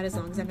worry about as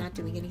long as I'm not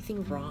doing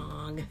anything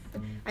wrong.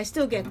 I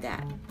still get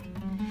that.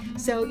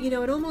 So,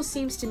 it almost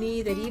seems to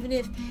me that even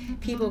if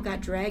people got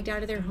dragged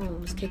out of their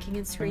homes kicking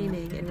and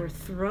screaming and were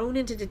thrown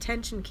into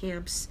detention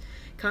camps,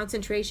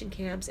 concentration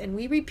camps, and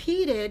we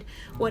repeated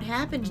what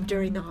happened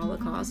during the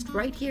Holocaust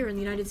right here in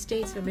the United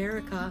States of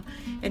America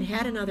and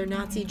had another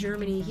Nazi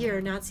Germany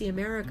here, Nazi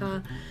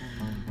America,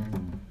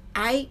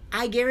 I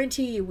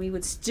guarantee you we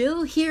would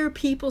still hear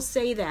people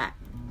say that.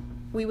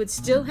 We would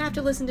still have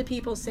to listen to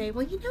people say,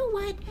 well, you know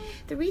what?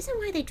 The reason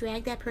why they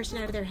dragged that person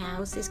out of their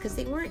house is because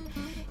they weren't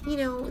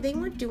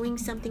doing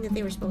something that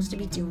they were supposed to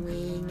be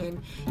doing.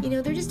 And,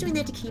 they're just doing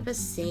that to keep us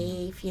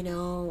safe, and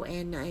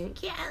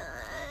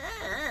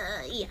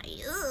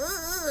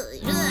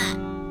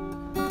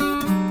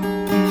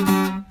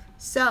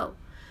So,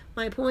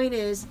 my point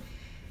is,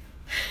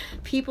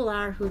 people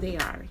are who they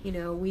are.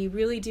 We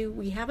really do.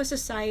 We have a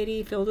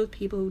society filled with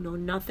people who know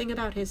nothing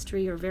about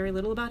history or very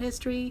little about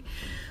history,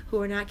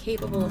 who are not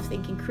capable of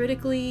thinking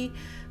critically,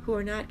 who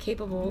are not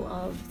capable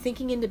of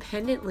thinking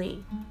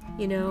independently.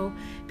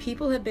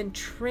 People have been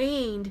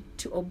trained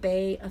to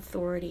obey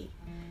authority.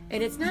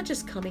 And it's not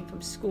just coming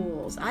from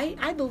schools.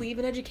 I believe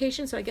in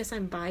education, so I guess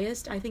I'm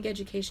biased. I think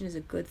education is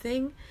a good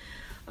thing.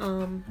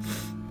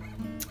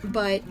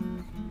 But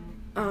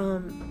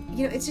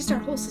it's just our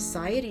whole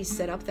society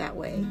set up that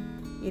way,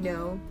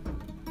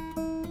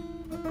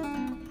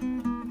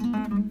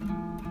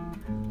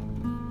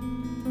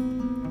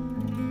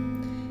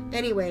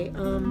 Anyway,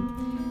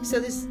 so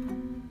this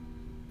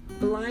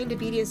blind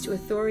obedience to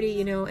authority,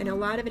 and a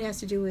lot of it has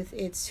to do with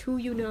it's who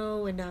you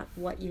know and not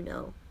what you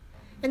know.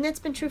 And that's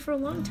been true for a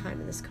long time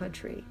in this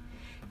country.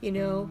 In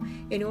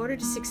order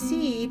to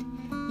succeed,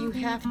 you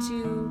have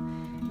to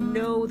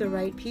know the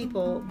right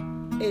people,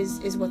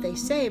 is what they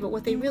say, but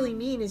what they really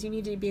mean is you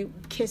need to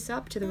kiss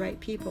up to the right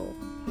people.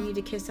 You need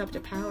to kiss up to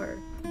power.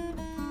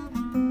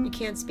 You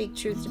can't speak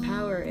truth to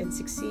power and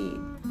succeed.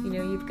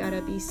 You've got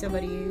to be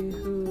somebody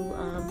who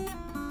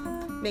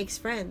makes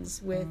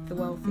friends with the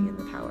wealthy and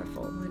the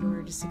powerful in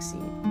order to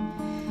succeed.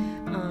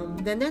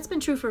 Then that's been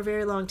true for a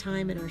very long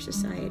time in our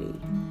society.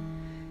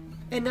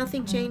 And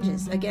nothing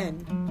changes.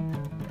 Again,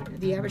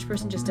 the average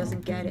person just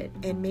doesn't get it,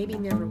 and maybe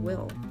never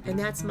will. And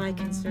that's my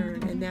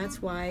concern, and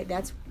that's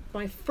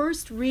my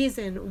first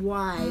reason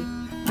why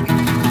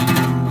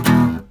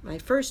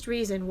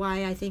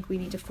I think we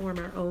need to form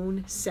our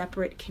own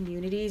separate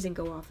communities and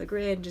go off the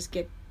grid and just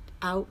get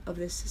out of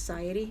this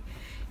society,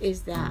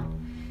 is that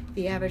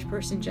the average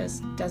person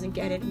just doesn't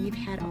get it. We've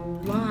had a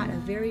lot of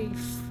very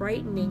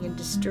frightening and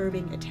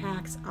disturbing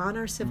attacks on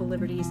our civil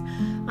liberties,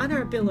 on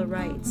our Bill of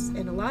Rights,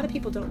 and a lot of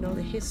people don't know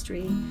the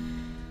history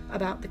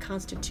about the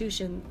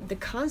Constitution. The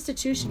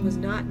Constitution was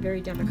not very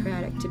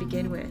democratic to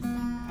begin with.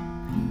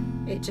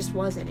 It just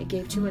wasn't. It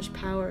gave too much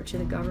power to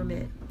the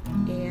government.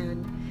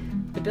 And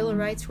the Bill of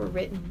Rights were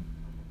written,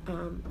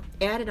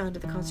 added onto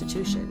the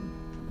Constitution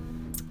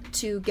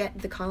to get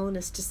the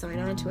colonists to sign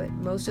on to it.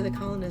 Most of the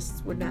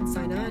colonists would not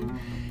sign on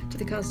to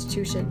the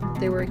Constitution.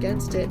 They were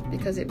against it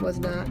because it was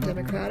not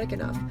democratic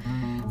enough.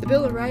 The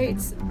Bill of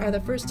Rights are the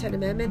first 10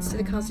 amendments to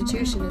the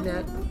Constitution, and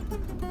that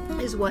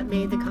is what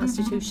made the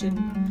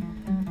Constitution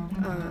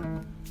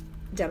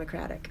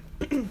democratic.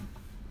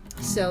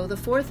 So the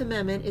Fourth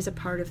Amendment is a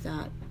part of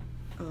that,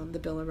 the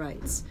Bill of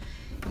Rights.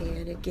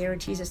 And it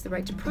guarantees us the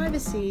right to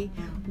privacy.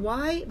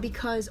 Why?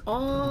 Because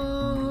all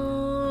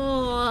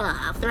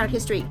throughout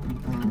history,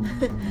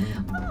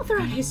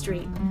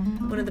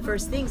 one of the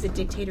first things that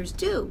dictators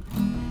do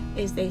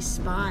is they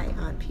spy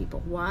on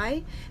people.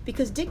 Why?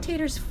 Because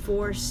dictators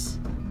force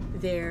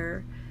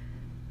their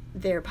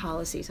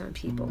policies on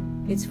people.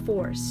 It's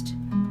forced.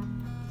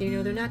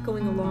 They're not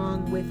going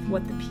along with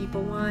what the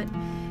people want.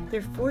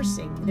 They're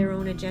forcing their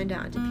own agenda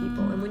onto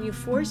people. And when you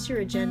force your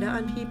agenda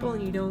on people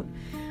and you don't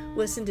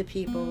listen to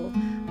people,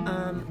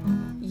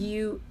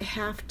 you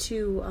have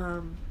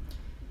to,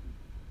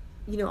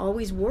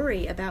 always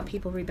worry about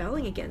people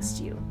rebelling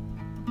against you.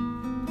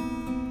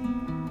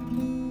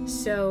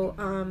 So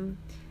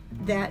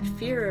that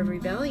fear of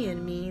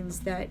rebellion means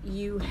that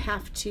you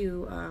have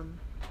to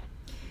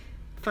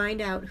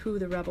find out who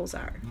the rebels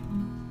are,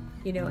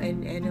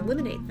 and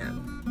eliminate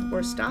them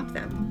or stop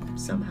them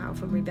somehow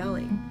from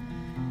rebelling.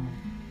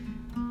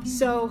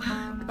 So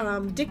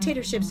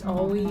dictatorships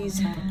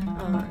always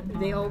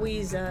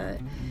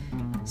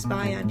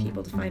spy on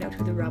people to find out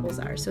who the rebels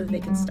are so that they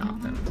can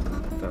stop them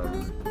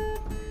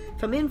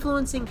from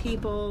influencing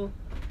people,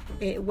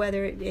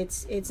 whether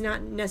it's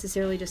not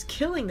necessarily just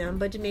killing them,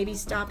 but maybe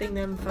stopping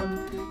them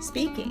from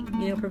speaking,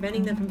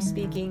 preventing them from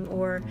speaking,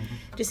 or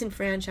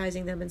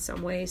disenfranchising them in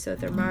some way so that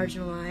they're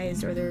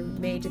marginalized, or they're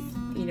made to,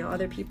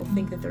 other people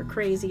think that they're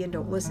crazy and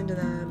don't listen to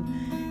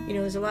them.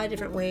 There's a lot of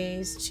different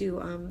ways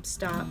to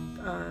stop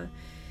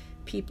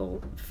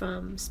people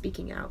from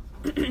speaking out.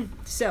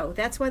 So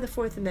that's why the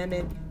Fourth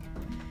Amendment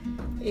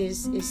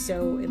is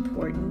so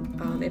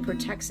important. It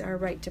protects our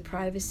right to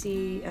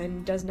privacy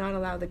and does not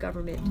allow the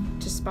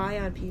government to spy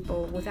on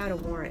people without a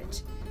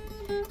warrant.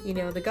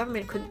 The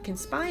government can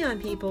spy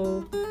on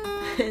people,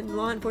 and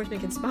law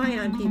enforcement can spy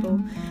on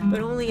people, but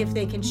only if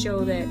they can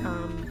show that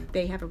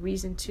they have a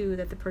reason to,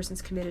 that the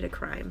person's committed a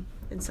crime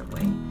in some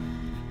way.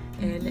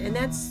 And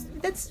that's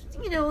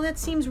that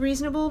seems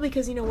reasonable,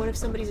 because what if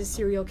somebody's a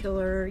serial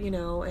killer,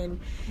 and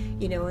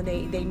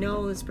they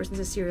know this person's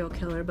a serial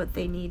killer, but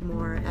they need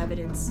more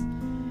evidence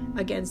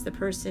against the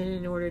person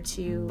in order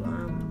to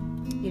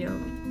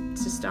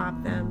to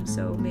stop them.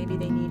 So maybe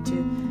they need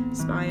to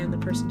spy on the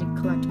person to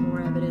collect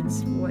more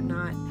evidence,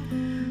 whatnot.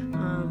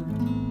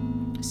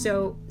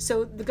 So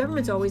the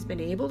government's always been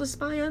able to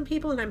spy on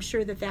people, and I'm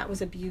sure that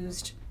was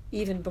abused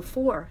even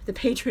before the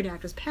Patriot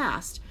Act was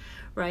passed,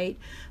 right?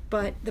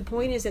 But the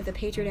point is that the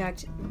Patriot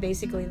Act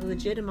basically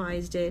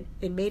legitimized it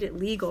and made it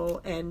legal,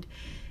 and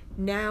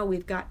now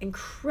we've got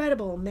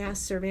incredible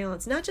mass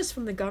surveillance, not just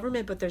from the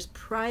government, but there's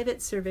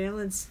private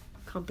surveillance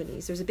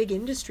companies. There's a big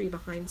industry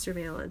behind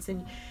surveillance,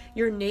 and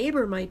your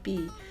neighbor might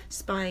be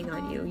spying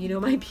on you,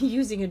 might be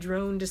using a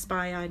drone to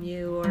spy on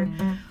you, or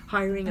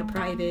hiring a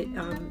private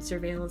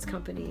surveillance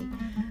company.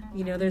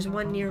 There's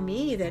one near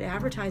me that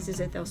advertises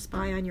that they'll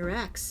spy on your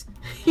ex,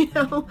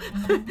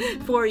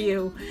 for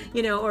you,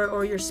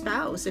 or your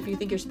spouse, if you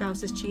think your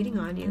spouse is cheating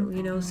on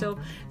you, so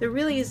there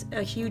really is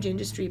a huge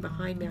industry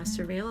behind mass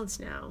surveillance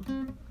now.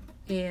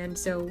 And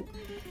so,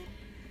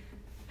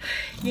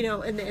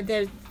 and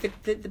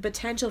the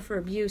potential for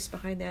abuse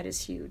behind that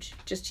is huge,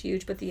 just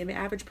huge, but the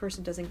average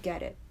person doesn't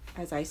get it,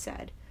 as I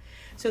said.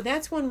 So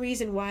that's one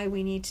reason why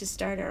we need to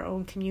start our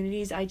own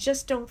communities. I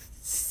just don't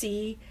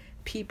see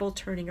people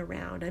turning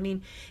around. I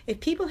mean,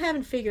 if people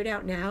haven't figured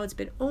out now, it's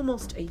been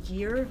almost a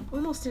year,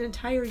 almost an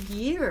entire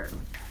year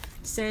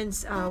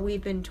since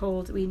we've been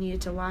told we needed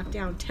to lock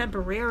down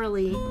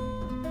temporarily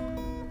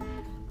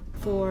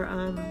for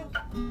a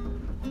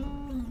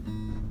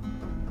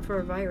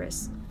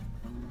virus.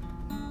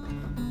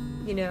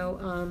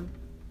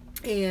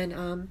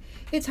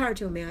 It's hard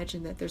to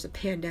imagine that there's a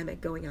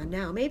pandemic going on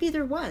now. Maybe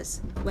there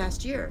was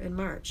last year in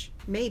March.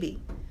 Maybe.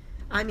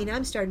 I mean,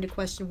 I'm starting to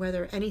question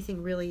whether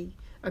anything really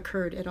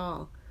occurred at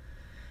all,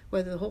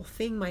 whether the whole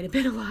thing might have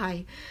been a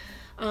lie.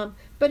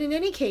 But in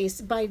any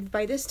case, by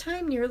this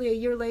time, nearly a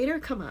year later,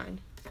 come on.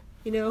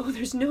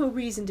 There's no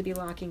reason to be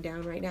locking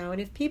down right now.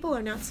 And if people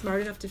are not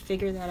smart enough to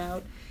figure that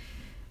out,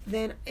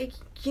 then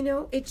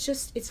it's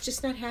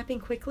just not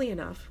happening quickly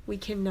enough. We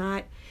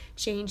cannot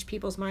change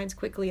people's minds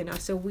quickly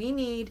enough. So we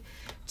need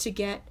to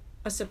get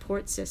a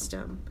support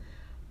system.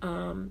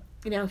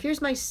 Now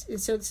here's my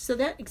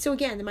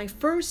again, my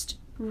first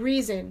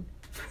reason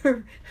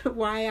for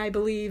why I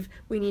believe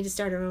we need to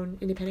start our own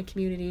independent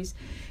communities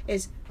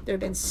is there have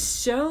been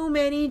so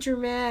many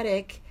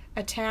dramatic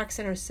attacks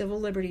on our civil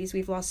liberties.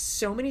 We've lost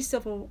so many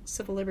civil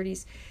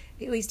liberties,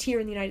 at least here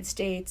in the United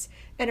States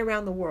and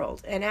around the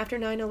world. And after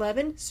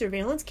 9/11,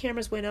 surveillance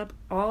cameras went up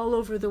all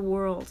over the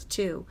world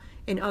too,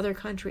 in other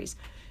countries.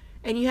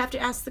 And you have to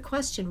ask the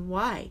question,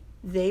 why?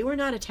 They were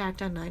not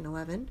attacked on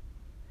 9/11.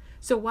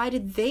 So why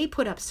did they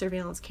put up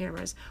surveillance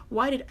cameras?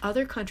 Why did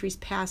other countries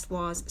pass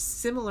laws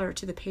similar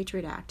to the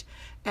Patriot Act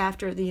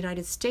after the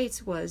United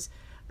States was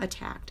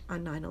attacked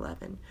on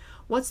 9/11?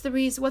 What's the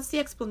reason? What's the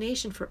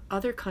explanation for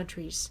other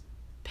countries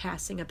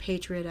passing a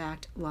Patriot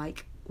Act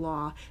like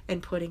law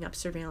and putting up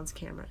surveillance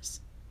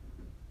cameras?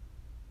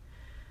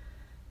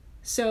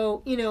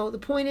 So, the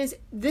point is,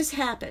 this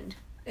happened,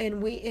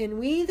 and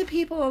we the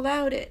people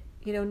allowed it.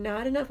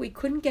 Not enough. We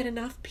couldn't get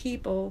enough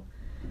people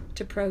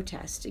to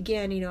protest.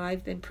 Again,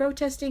 I've been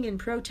protesting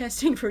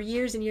for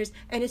years and years,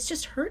 and it's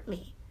just hurt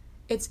me.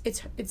 It's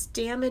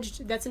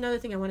damaged. That's another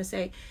thing I want to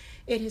say.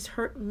 It has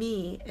hurt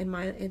me, and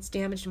it's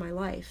damaged my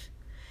life.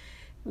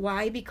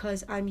 Why?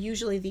 Because I'm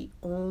usually the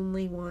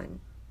only one.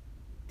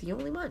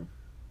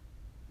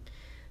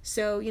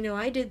 So,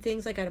 I did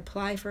things like I'd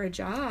apply for a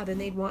job and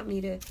they'd want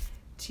me to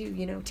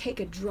take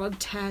a drug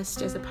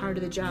test as a part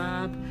of the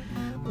job,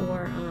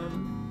 or,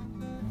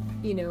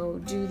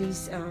 do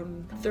these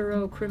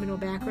thorough criminal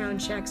background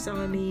checks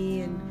on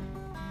me, and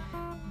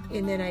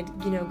then I'd,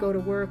 go to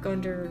work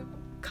under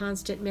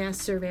constant mass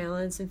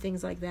surveillance and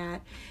things like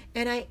that.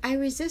 And I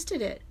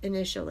resisted it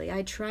initially.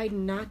 I tried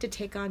not to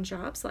take on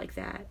jobs like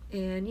that.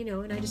 And,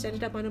 and I just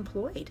ended up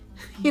unemployed,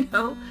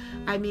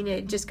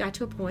 it just got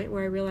to a point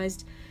where I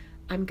realized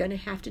I'm going to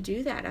have to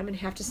do that. I'm going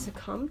to have to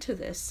succumb to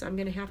this. I'm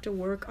going to have to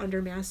work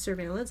under mass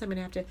surveillance. I'm going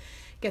to have to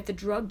get the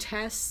drug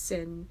tests.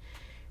 And,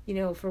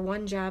 for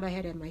one job, I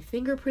had to have my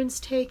fingerprints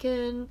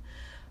taken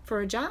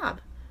for a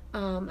job.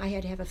 I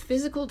had to have a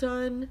physical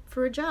done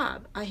for a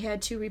job. I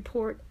had to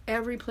report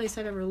every place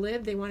I've ever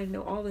lived. They wanted to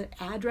know all the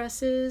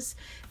addresses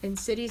and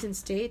cities and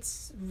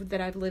states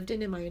that I've lived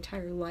in my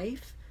entire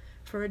life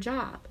for a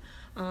job.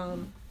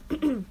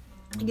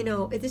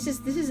 This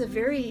is a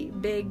very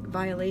big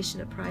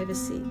violation of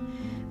privacy.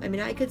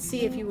 I could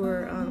see if you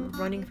were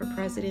running for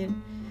president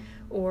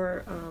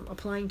or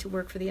applying to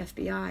work for the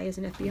FBI as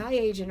an FBI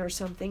agent or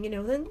something,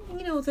 then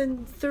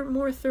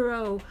more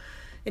thorough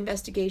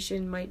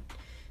investigation might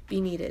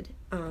be needed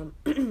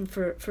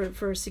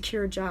for a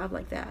secure job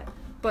like that.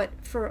 But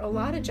for a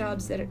lot of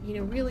jobs that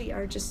really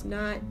are just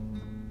not,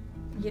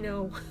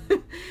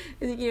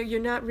 you're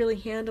not really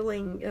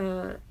handling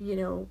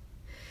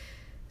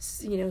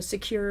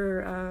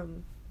secure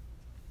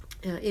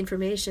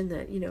information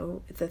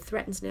that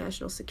threatens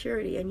national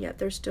security, and yet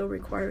they're still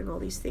requiring all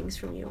these things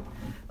from you.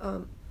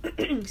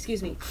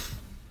 Excuse me.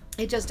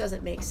 It just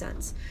doesn't make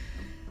sense.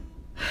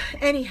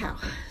 Anyhow,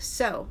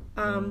 so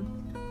I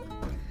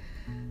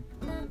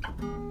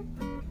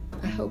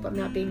hope I'm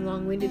not being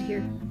long-winded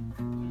here.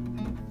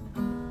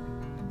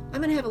 I'm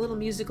going to have a little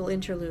musical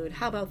interlude.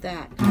 How about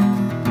that?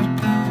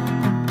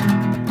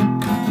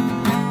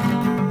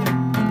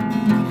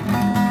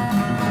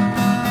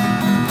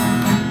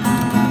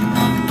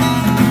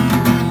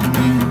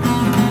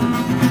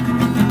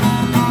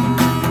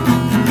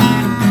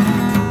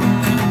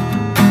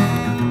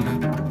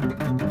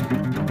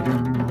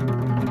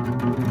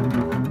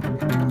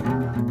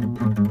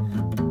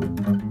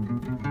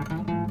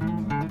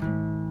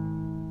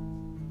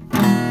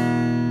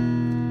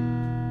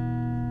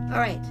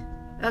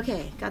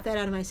 Okay, got that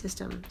out of my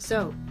system.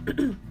 So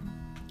even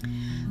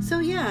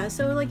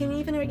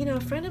a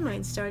friend of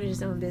mine started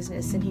his own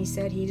business, and he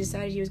said he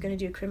decided he was going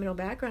to do criminal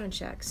background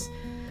checks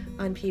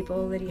on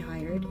people that he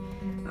hired.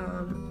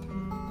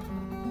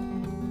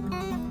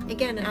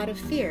 Again, out of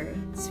fear.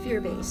 It's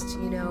fear-based.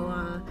 I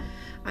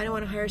don't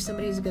want to hire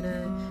somebody who's going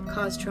to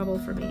cause trouble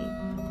for me.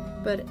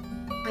 But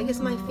I guess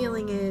my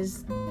feeling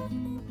is,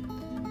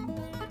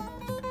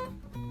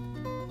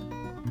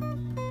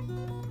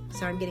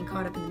 sorry, I'm getting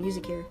caught up in the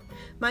music here.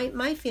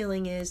 My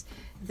feeling is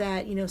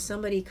that,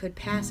 somebody could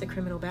pass a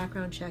criminal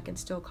background check and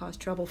still cause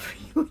trouble for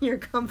you and your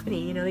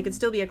company. They could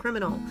still be a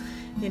criminal.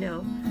 They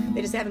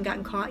just haven't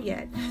gotten caught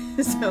yet.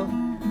 So,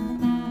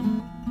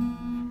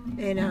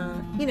 and,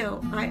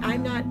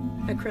 I'm not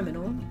a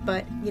criminal,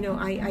 but,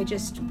 I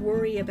just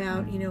worry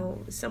about,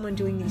 someone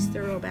doing these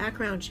thorough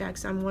background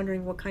checks. I'm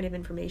wondering what kind of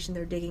information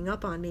they're digging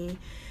up on me,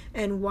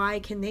 and why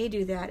can they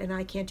do that and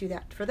I can't do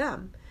that for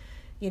them.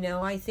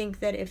 I think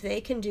that if they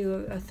can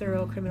do a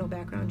thorough criminal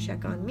background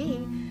check on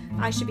me,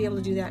 I should be able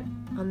to do that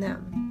on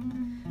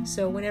them.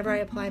 So whenever I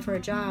apply for a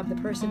job, the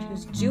person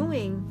who's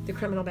doing the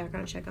criminal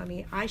background check on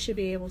me, I should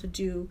be able to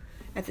do,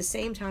 at the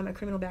same time, a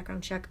criminal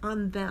background check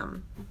on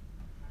them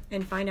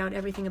and find out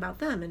everything about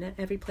them and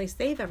every place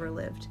they've ever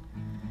lived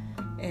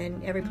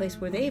and every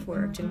place where they've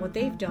worked and what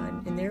they've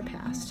done in their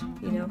past,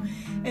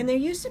 And there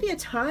used to be a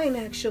time,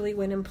 actually,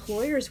 when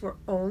employers were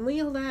only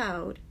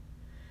allowed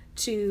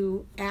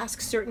to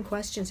ask certain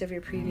questions of your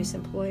previous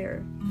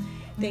employer.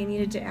 They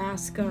needed to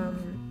ask,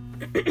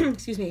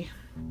 excuse me,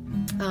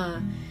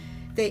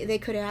 they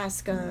could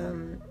ask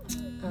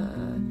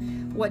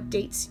what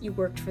dates you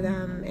worked for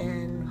them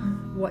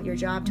and what your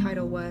job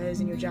title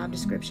was and your job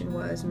description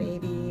was,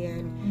 maybe,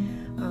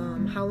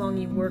 and how long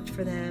you worked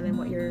for them and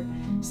what your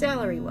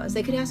salary was.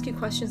 They could ask you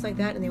questions like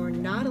that, and they were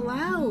not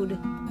allowed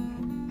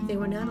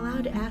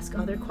to ask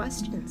other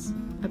questions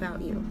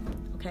about you.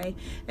 Okay,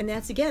 and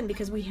that's again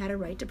because we had a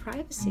right to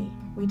privacy.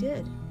 We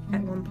did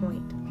at one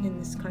point in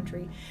this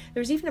country.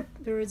 There was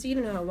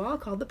even a law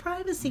called the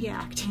Privacy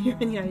Act here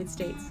in the United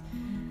States.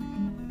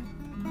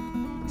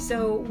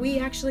 So we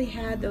actually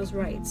had those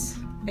rights,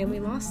 and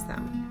we lost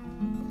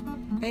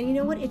them. And you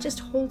know what? It just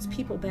holds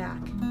people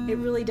back. It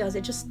really does.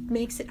 It just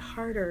makes it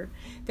harder,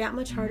 that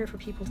much harder for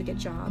people to get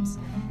jobs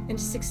and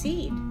to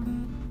succeed.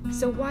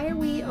 So why are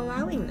we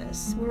allowing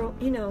this? We're,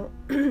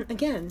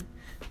 again,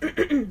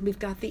 we've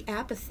got the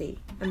apathy.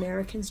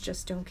 Americans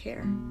just don't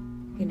care.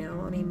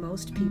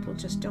 Most people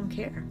just don't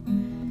care.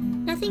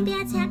 Nothing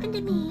bad's happened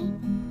to me,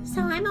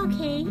 so I'm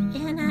okay.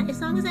 And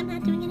as long as I'm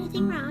not doing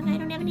anything wrong, I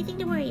don't have anything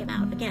to worry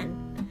about.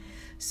 Again.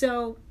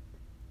 So,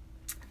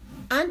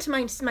 on to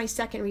my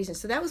second reason.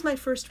 So that was my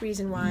first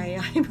reason why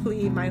I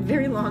believe, my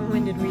very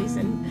long-winded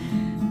reason.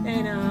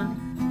 And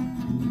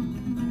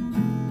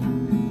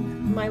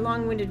my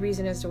long-winded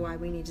reason as to why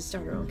we need to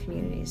start our own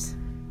communities.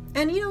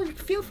 And,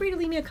 feel free to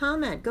leave me a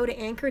comment. Go to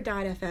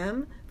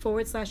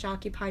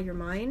anchor.fm/Occupy Your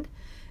Mind.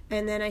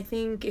 And then I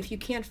think if you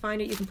can't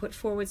find it, you can put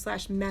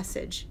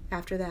 /message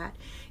after that.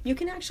 You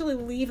can actually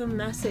leave a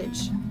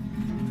message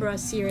for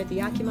us here at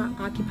the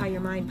Occupy Your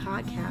Mind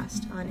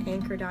podcast on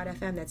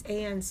anchor.fm. That's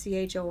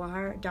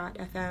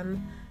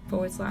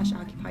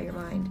anchor.fm/Occupy Your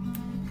Mind.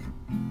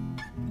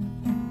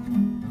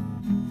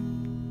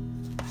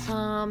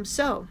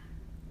 So,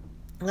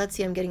 let's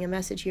see, I'm getting a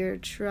message here.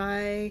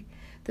 Try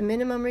the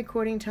minimum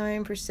recording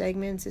time for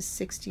segments is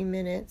 60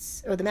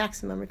 minutes, or the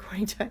maximum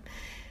recording time.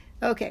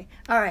 Okay,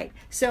 all right.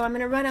 So I'm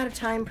going to run out of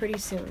time pretty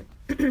soon.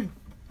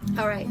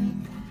 All right,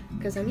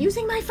 because I'm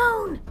using my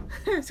phone,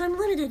 so I'm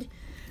limited.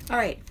 All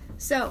right,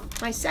 so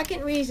my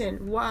second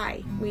reason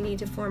why we need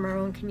to form our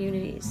own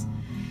communities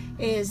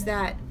is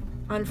that,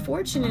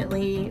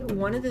 unfortunately,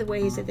 one of the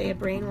ways that they have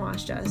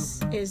brainwashed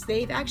us is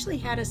they've actually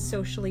had us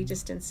socially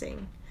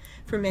distancing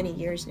for many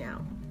years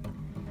now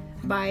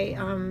by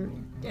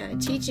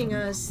teaching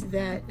us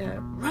that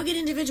rugged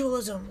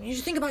individualism, you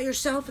should think about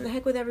yourself and the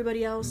heck with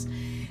everybody else.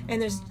 And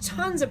there's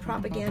tons of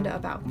propaganda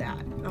about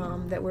that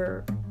that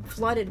we're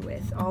flooded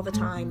with all the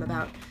time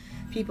about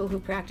people who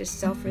practice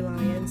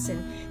self-reliance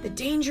and the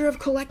danger of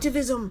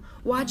collectivism.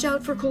 Watch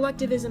out for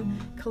collectivism.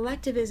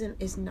 Collectivism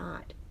is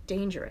not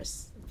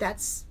dangerous.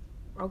 That's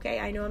okay.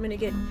 I know I'm going to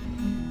get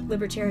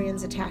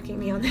libertarians attacking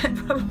me on that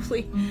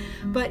probably,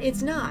 but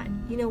it's not.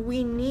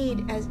 We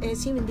need,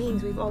 as human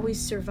beings, we've always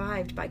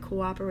survived by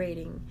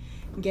cooperating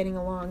and getting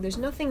along. There's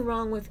nothing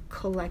wrong with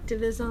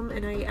collectivism,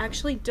 and I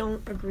actually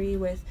don't agree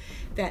with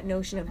that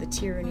notion of the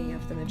tyranny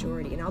of the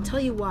majority. And I'll tell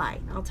you why.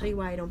 I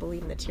don't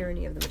believe in the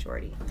tyranny of the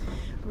majority.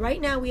 Right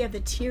now, we have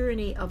the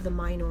tyranny of the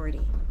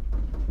minority.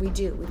 We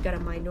do. We've got a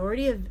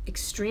minority of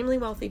extremely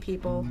wealthy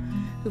people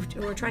who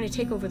are trying to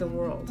take over the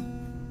world.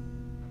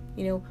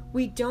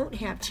 We don't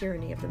have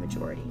tyranny of the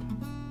majority.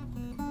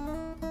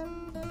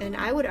 And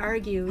I would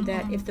argue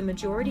that if the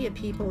majority of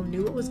people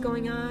knew what was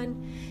going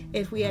on,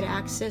 if we had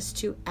access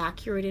to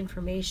accurate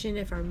information,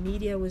 if our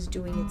media was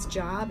doing its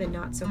job and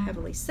not so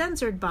heavily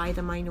censored by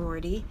the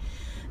minority,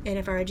 and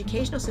if our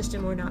educational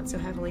system were not so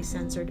heavily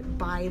censored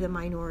by the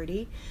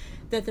minority,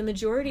 that the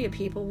majority of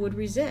people would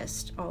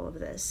resist all of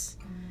this.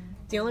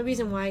 The only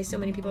reason why so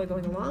many people are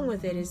going along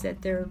with it is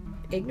that they're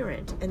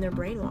ignorant and they're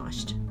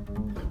brainwashed.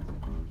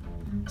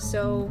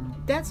 So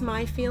that's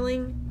my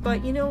feeling,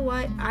 but you know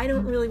what? I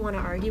don't really want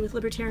to argue with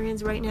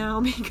libertarians right now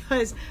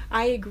because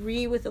I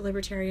agree with the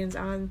libertarians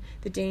on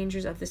the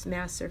dangers of this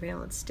mass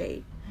surveillance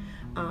state.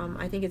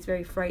 I think it's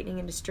very frightening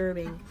and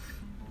disturbing,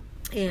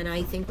 and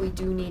I think we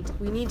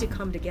need to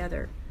come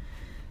together.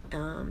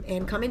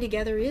 And coming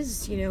together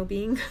is,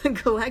 being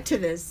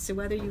collectivists,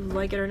 whether you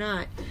like it or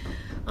not.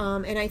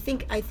 And I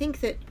think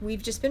that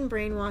we've just been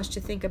brainwashed to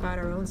think about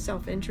our own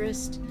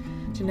self-interest,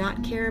 to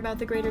not care about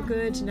the greater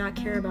good, to not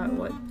care about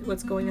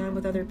what's going on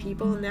with other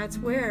people, and that's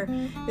where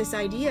this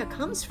idea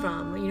comes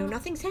from.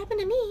 Nothing's happened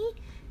to me.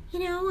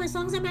 As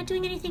long as I'm not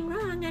doing anything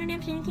wrong, I don't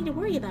have anything to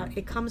worry about.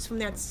 It comes from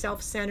that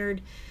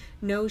self-centered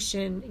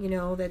notion,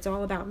 that's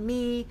all about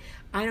me.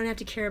 I don't have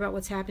to care about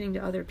what's happening to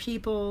other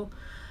people.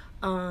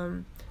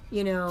 And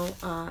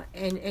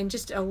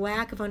just a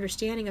lack of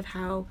understanding of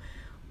how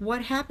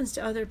what happens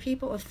to other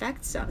people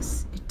affects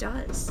us. It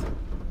does.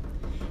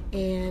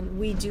 And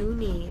we do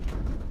need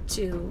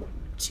to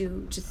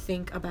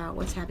think about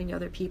what's happening to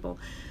other people.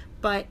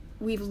 But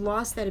we've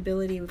lost that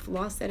ability. We've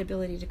lost that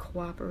ability to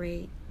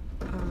cooperate.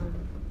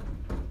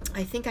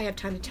 I think I have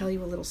time to tell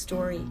you a little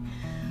story.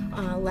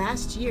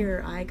 Last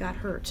year, I got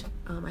hurt.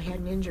 I had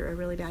a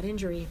really bad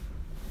injury.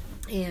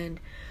 And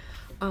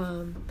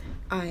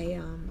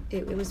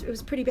it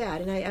was pretty bad,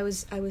 and I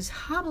was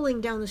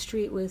hobbling down the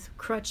street with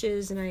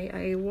crutches, and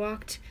I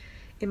walked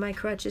in my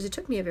crutches. It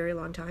took me a very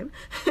long time.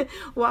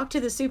 Walked to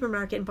the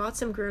supermarket and bought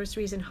some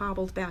groceries and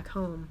hobbled back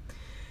home.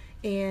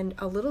 And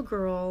a little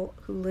girl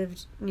who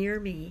lived near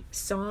me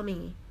saw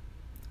me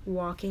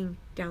walking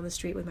down the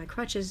street with my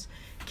crutches,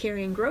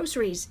 carrying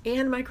groceries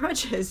and my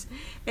crutches,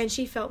 and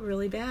she felt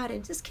really bad.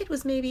 And this kid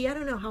was maybe, I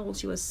don't know how old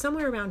she was,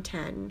 somewhere around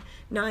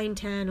 9,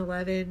 10,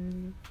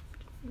 11,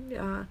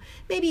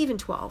 maybe even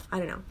 12, I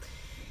don't know.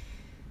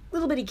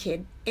 Little bitty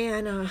kid.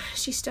 And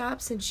she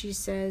stops and she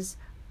says,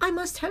 "I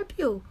must help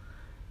you,"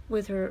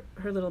 with her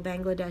little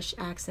Bangladesh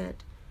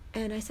accent.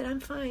 And I said, "I'm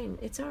fine.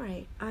 It's all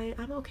right.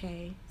 I'm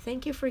okay.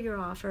 Thank you for your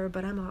offer,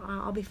 but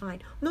I'll be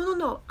fine."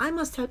 No. I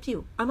must help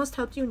you. I must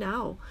help you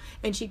now.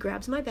 And she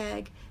grabs my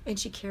bag and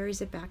she carries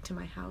it back to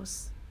my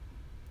house.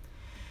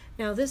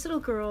 Now, this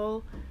little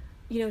girl,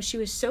 she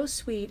was so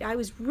sweet. I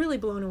was really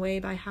blown away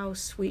by how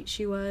sweet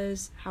she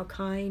was, how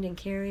kind and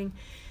caring.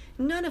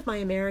 None of my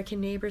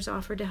American neighbors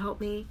offered to help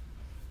me.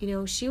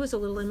 She was a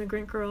little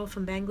immigrant girl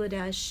from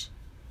Bangladesh.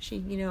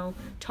 She,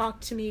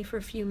 talked to me for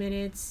a few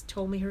minutes,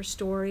 told me her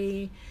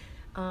story,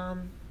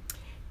 and,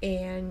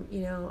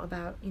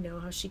 about,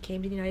 how she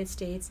came to the United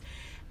States.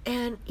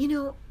 And,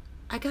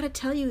 I got to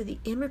tell you, the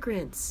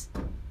immigrants,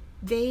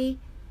 they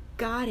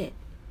got it.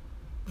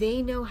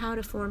 They know how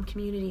to form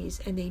communities,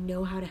 and they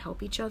know how to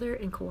help each other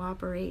and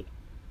cooperate.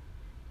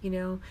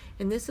 And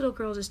this little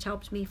girl just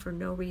helped me for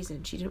no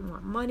reason. She didn't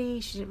want money.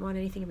 She didn't want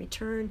anything in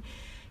return.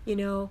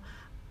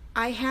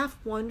 I half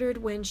wondered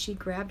when she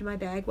grabbed my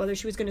bag whether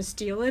she was going to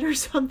steal it or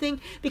something,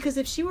 because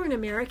if she were an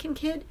American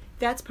kid,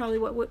 that's probably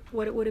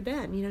what it would have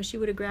been. She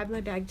would have grabbed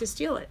my bag to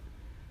steal it.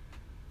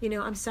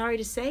 I'm sorry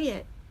to say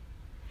it,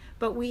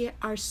 but we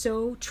are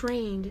so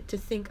trained to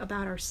think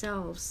about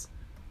ourselves.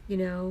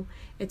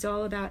 It's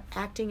all about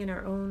acting in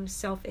our own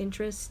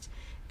self-interest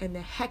and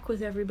the heck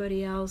with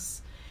everybody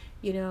else,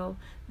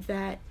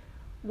 that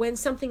when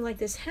something like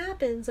this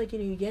happens, like,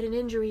 you get an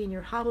injury and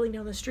you're hobbling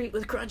down the street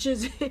with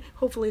crutches,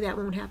 hopefully that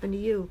won't happen to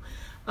you,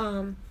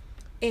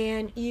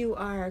 and you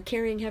are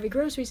carrying heavy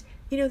groceries,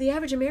 the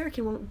average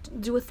American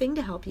won't do a thing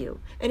to help you.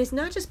 And it's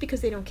not just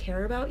because they don't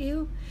care about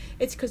you,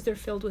 it's because they're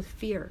filled with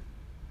fear.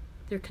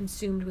 They're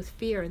consumed with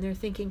fear, and they're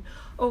thinking,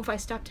 oh, if I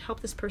stop to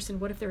help this person,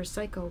 what if they're a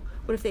psycho?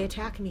 What if they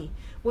attack me?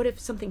 What if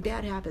something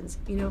bad happens?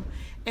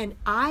 And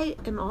I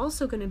am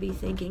also going to be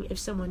thinking, if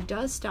someone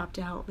does stop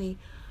to help me,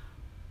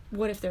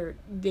 what if they're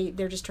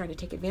just trying to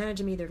take advantage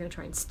of me? They're going to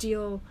try and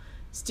steal.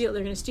 They're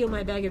going to steal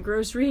my bag of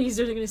groceries,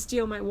 or they're going to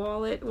steal my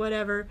wallet,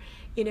 whatever.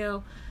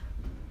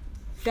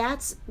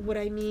 That's what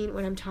I mean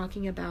when I'm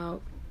talking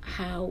about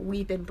how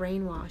we've been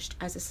brainwashed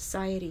as a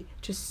society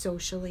to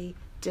socially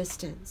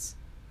distance,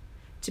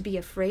 to be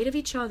afraid of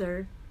each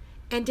other,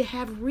 and to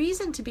have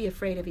reason to be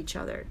afraid of each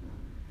other.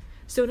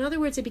 So in other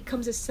words, it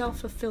becomes a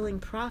self-fulfilling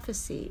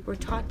prophecy. We're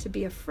taught to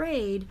be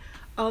afraid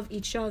of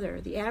each other.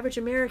 The average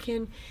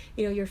American,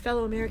 your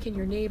fellow American,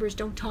 your neighbors,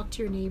 don't talk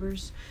to your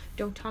neighbors.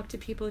 Don't talk to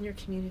people in your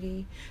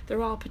community.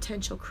 They're all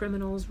potential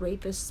criminals,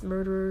 rapists,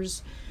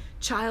 murderers,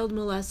 child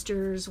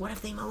molesters. What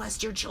if they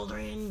molest your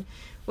children?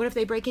 What if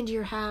they break into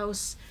your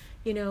house?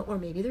 Or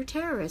maybe they're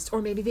terrorists,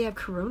 or maybe they have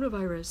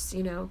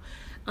coronavirus.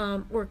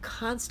 We're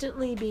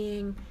constantly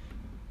being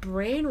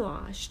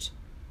brainwashed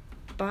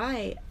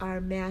by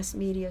our mass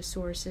media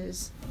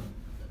sources,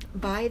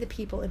 by the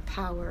people in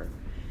power,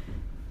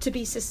 to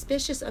be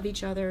suspicious of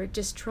each other,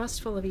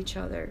 distrustful of each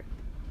other,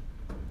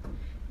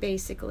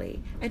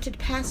 basically, and to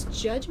pass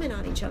judgment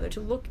on each other, to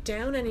look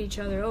down on each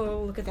other.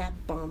 Oh, look at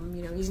that bum,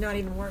 he's not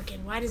even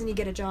working. Why doesn't he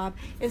get a job?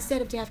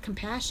 Instead of to have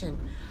compassion.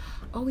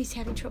 Oh, he's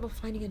having trouble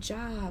finding a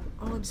job.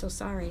 Oh, I'm so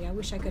sorry. I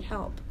wish I could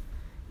help.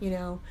 They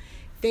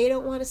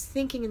don't want us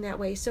thinking in that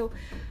way. So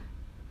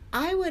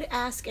I would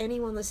ask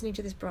anyone listening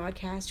to this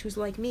broadcast who's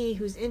like me,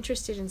 who's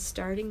interested in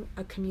starting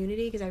a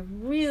community, because I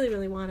really,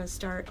 really want to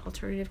start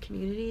alternative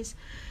communities,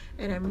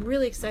 and I'm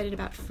really excited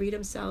about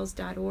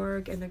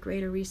freedomcells.org and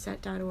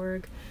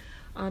thegreaterreset.org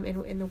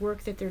and the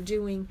work that they're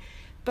doing.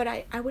 But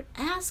I would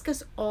ask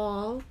us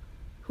all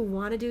who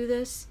want to do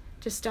this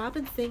to stop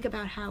and think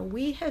about how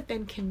we have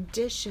been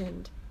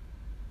conditioned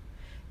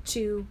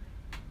to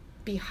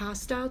be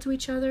hostile to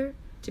each other,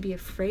 to be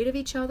afraid of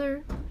each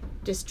other,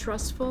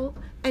 distrustful,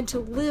 and to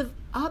live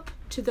up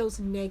to those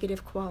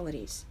negative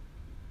qualities.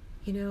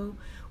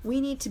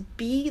 We need to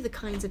be the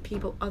kinds of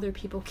people other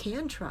people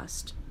can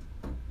trust.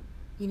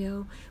 We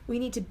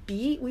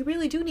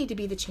really do need to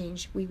be the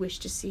change we wish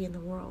to see in the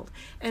world.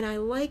 And I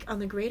like on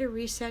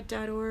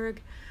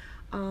thegreaterreset.org,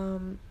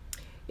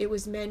 it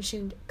was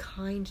mentioned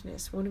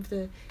kindness. One of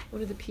the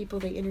people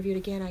they interviewed,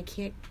 again, I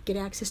can't get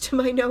access to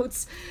my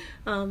notes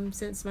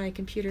since my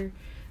computer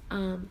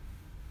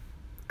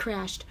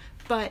crashed,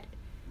 but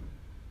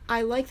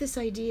I like this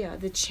idea,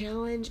 the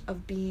challenge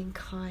of being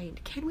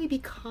kind. Can we be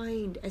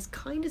kind as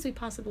we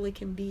possibly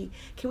can be?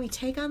 Can we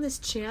take on this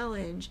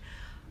challenge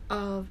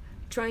of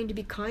trying to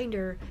be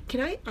kinder?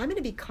 I'm going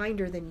to be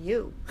kinder than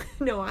you.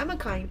 No, I'm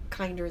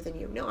kinder than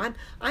you. No,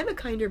 I'm a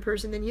kinder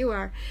person than you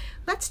are.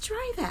 Let's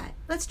try that.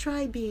 Let's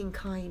try being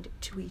kind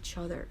to each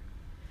other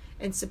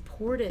and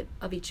supportive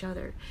of each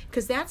other,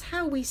 because that's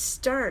how we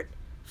start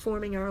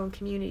forming our own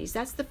communities.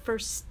 That's the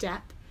first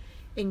step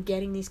in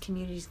getting these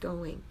communities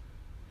going.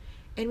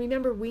 And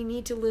remember, we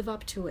need to live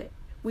up to it.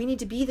 We need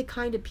to be the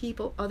kind of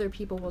people other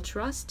people will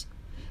trust,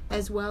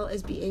 as well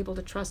as be able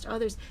to trust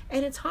others.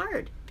 And it's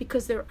hard,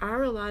 because there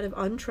are a lot of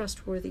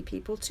untrustworthy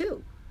people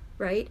too,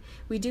 right?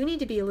 We do need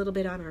to be a little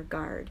bit on our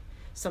guard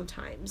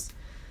sometimes.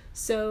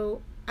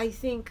 So I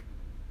think,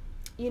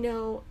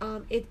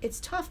 it's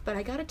tough, but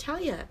I got to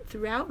tell you,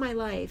 throughout my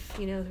life,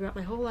 throughout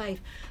my whole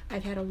life,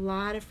 I've had a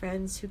lot of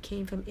friends who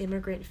came from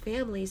immigrant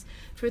families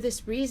for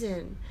this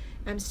reason.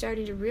 I'm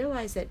starting to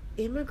realize that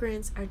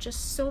immigrants are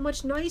just so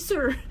much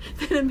nicer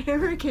than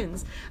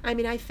Americans.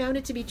 I found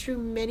it to be true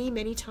many,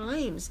 many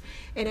times,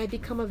 and I've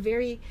become a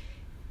very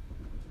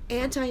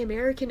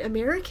anti-American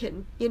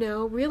American,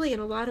 really in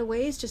a lot of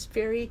ways, just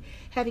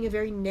having a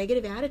very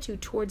negative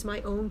attitude towards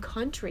my own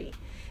country,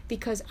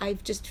 because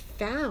I've just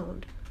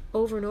found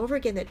over and over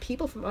again that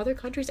people from other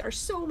countries are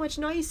so much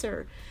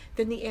nicer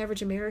than the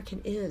average American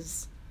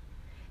is.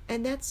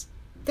 And that's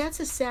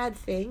a sad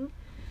thing.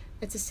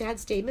 It's a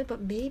sad statement,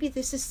 but maybe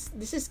this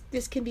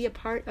can be a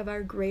part of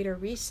our greater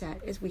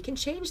reset, as we can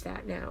change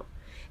that now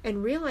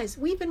and realize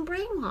we've been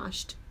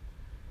brainwashed.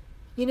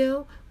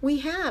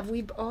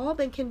 We've all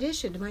been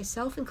conditioned,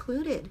 myself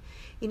included,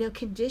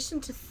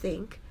 conditioned to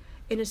think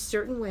in a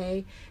certain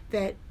way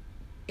that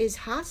is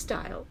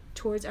hostile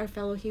towards our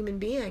fellow human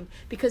being,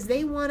 because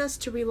they want us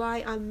to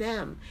rely on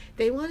them.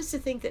 They want us to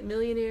think that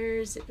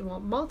millionaires,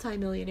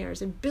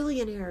 multimillionaires and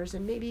billionaires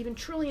and maybe even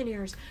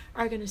trillionaires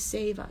are going to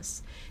save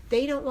us.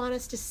 They don't want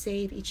us to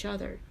save each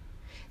other.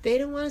 They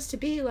don't want us to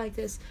be like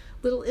this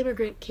little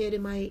immigrant kid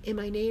in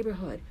my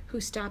neighborhood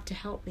who stopped to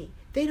help me.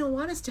 They don't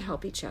want us to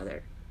help each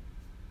other.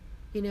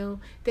 They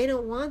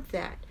don't want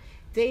that.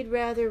 They'd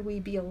rather we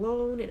be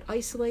alone and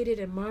isolated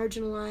and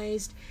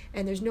marginalized,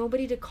 and there's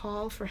nobody to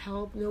call for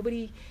help.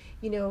 Nobody,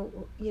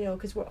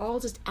 because we're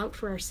all just out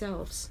for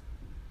ourselves.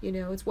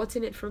 It's what's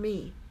in it for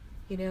me.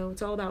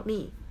 It's all about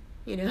me.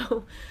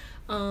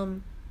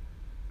 And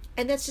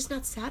that's just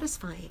not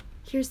satisfying.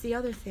 Here's the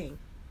other thing.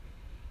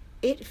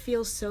 It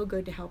feels so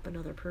good to help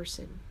another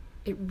person.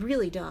 It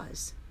really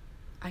does.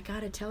 I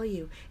gotta tell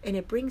you. And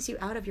it brings you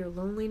out of your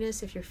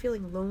loneliness. If you're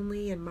feeling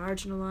lonely and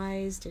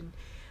marginalized and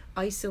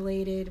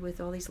isolated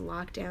with all these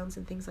lockdowns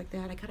and things like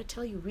that, I gotta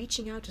tell you,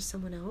 reaching out to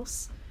someone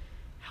else,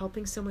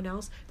 helping someone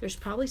else, there's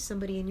probably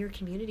somebody in your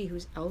community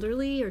who's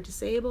elderly or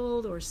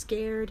disabled or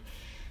scared,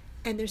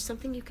 and there's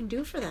something you can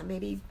do for them.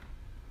 Maybe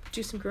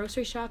do some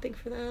grocery shopping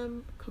for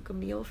them, cook a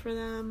meal for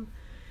them,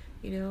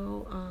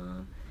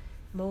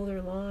 mow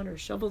their lawn or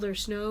shovel their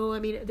snow.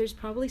 There's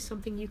probably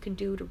something you can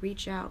do to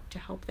reach out to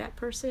help that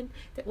person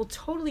that will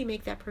totally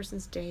make that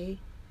person's day,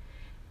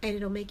 and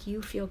it'll make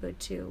you feel good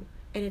too.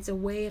 And it's a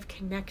way of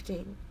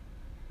connecting.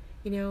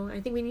 I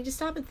think we need to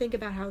stop and think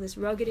about how this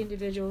rugged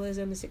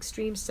individualism, this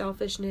extreme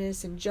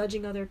selfishness and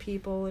judging other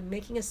people and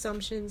making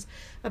assumptions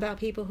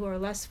about people who are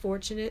less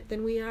fortunate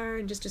than we are,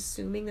 and just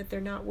assuming that they're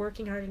not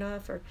working hard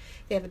enough, or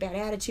they have a bad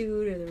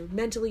attitude, or they're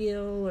mentally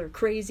ill or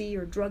crazy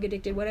or drug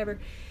addicted, whatever.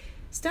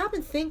 Stop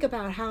and think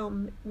about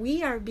how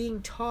we are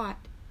being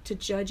taught to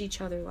judge each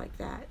other like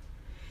that,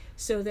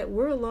 so that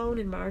we're alone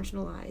and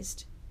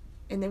marginalized.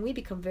 And then we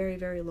become very,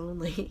 very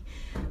lonely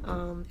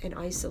and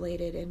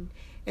isolated. And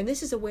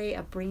this is a way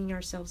of bringing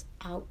ourselves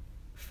out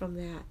from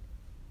that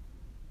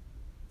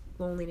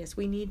loneliness.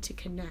 We need to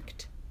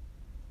connect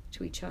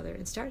to each other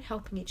and start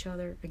helping each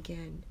other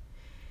again.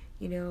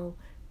 No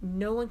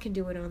one can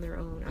do it on their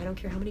own. I don't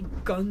care how many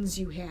guns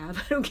you have.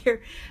 I don't care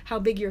how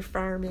big your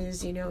farm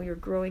is, you're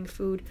growing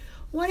food.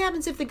 What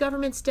happens if the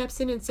government steps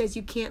in and says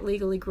you can't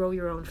legally grow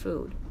your own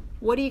food?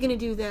 What are you going to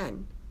do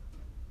then?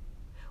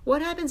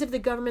 What happens if the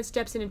government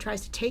steps in and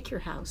tries to take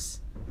your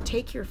house,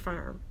 take your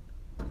farm?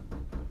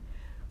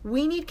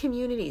 We need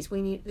communities.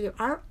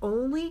 Our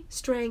only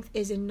strength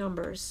is in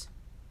numbers.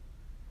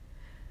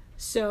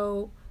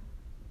 So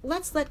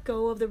let's let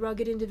go of the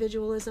rugged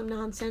individualism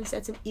nonsense.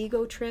 That's an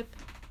ego trip.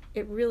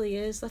 It really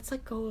is. Let's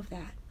let go of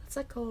that. Let's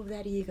let go of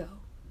that ego.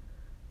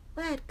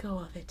 Let go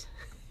of it.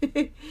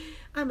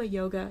 I'm a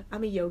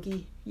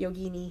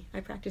yogini. I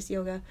practice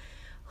yoga.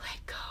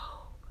 Let go.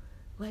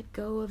 Let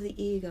go of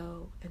the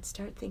ego and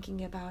start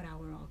thinking about how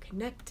we're all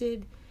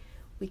connected.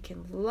 We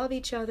can love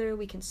each other.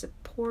 We can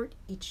support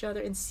each other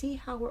and see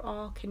how we're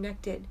all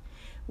connected.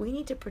 We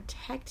need to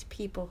protect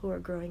people who are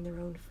growing their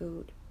own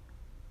food,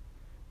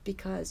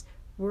 because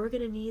we're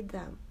going to need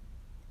them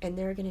and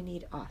they're going to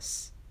need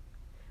us.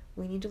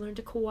 We need to learn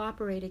to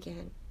cooperate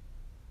again,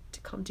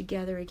 to come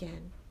together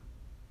again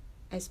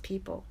as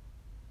people,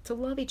 to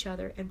love each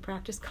other and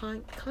practice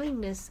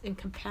kindness and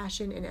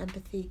compassion and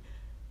empathy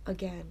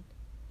again.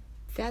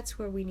 That's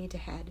where we need to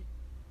head,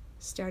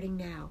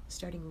 starting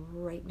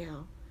right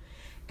now.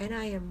 And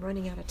I am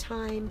running out of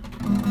time.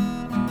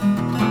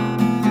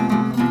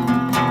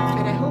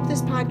 And I hope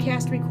this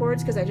podcast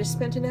records, because I just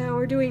spent an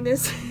hour doing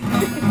this.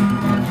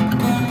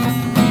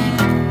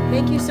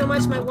 Thank you so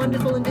much, my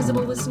wonderful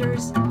invisible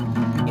listeners.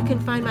 You can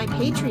find my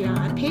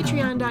Patreon,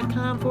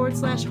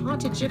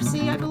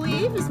 patreon.com/hauntedgypsy, I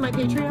believe, is my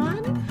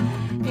Patreon.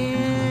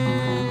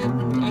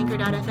 And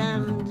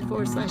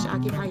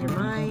anchor.fm/occupy your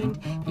mind.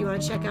 If you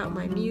want to check out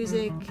my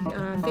music,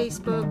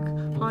 Facebook,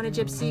 Haunted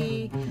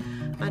Gypsy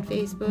on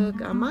Facebook.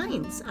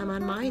 Minds. I'm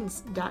on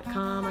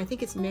minds.com. I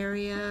think it's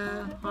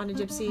Maria, Haunted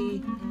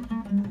Gypsy.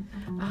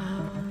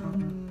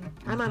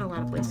 I'm on a lot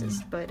of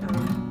places, but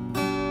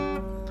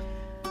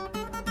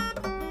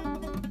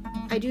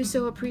I do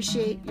so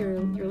appreciate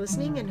your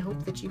listening, and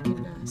hope that you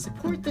can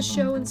support the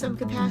show in some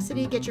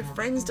capacity. Get your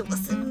friends to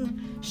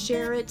listen,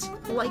 share it,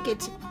 like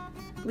it,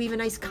 leave a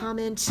nice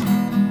comment. And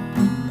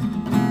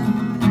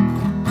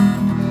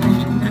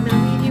I'm going to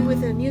leave you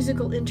with a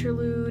musical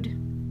interlude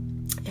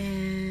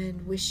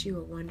and wish you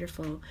a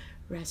wonderful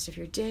rest of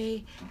your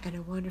day and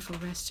a wonderful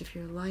rest of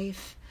your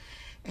life.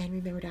 And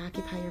remember to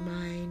occupy your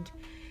mind,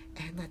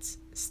 and let's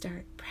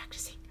start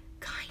practicing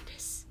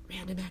kindness,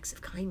 random acts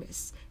of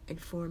kindness, and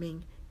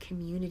forming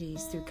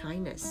communities through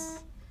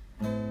kindness.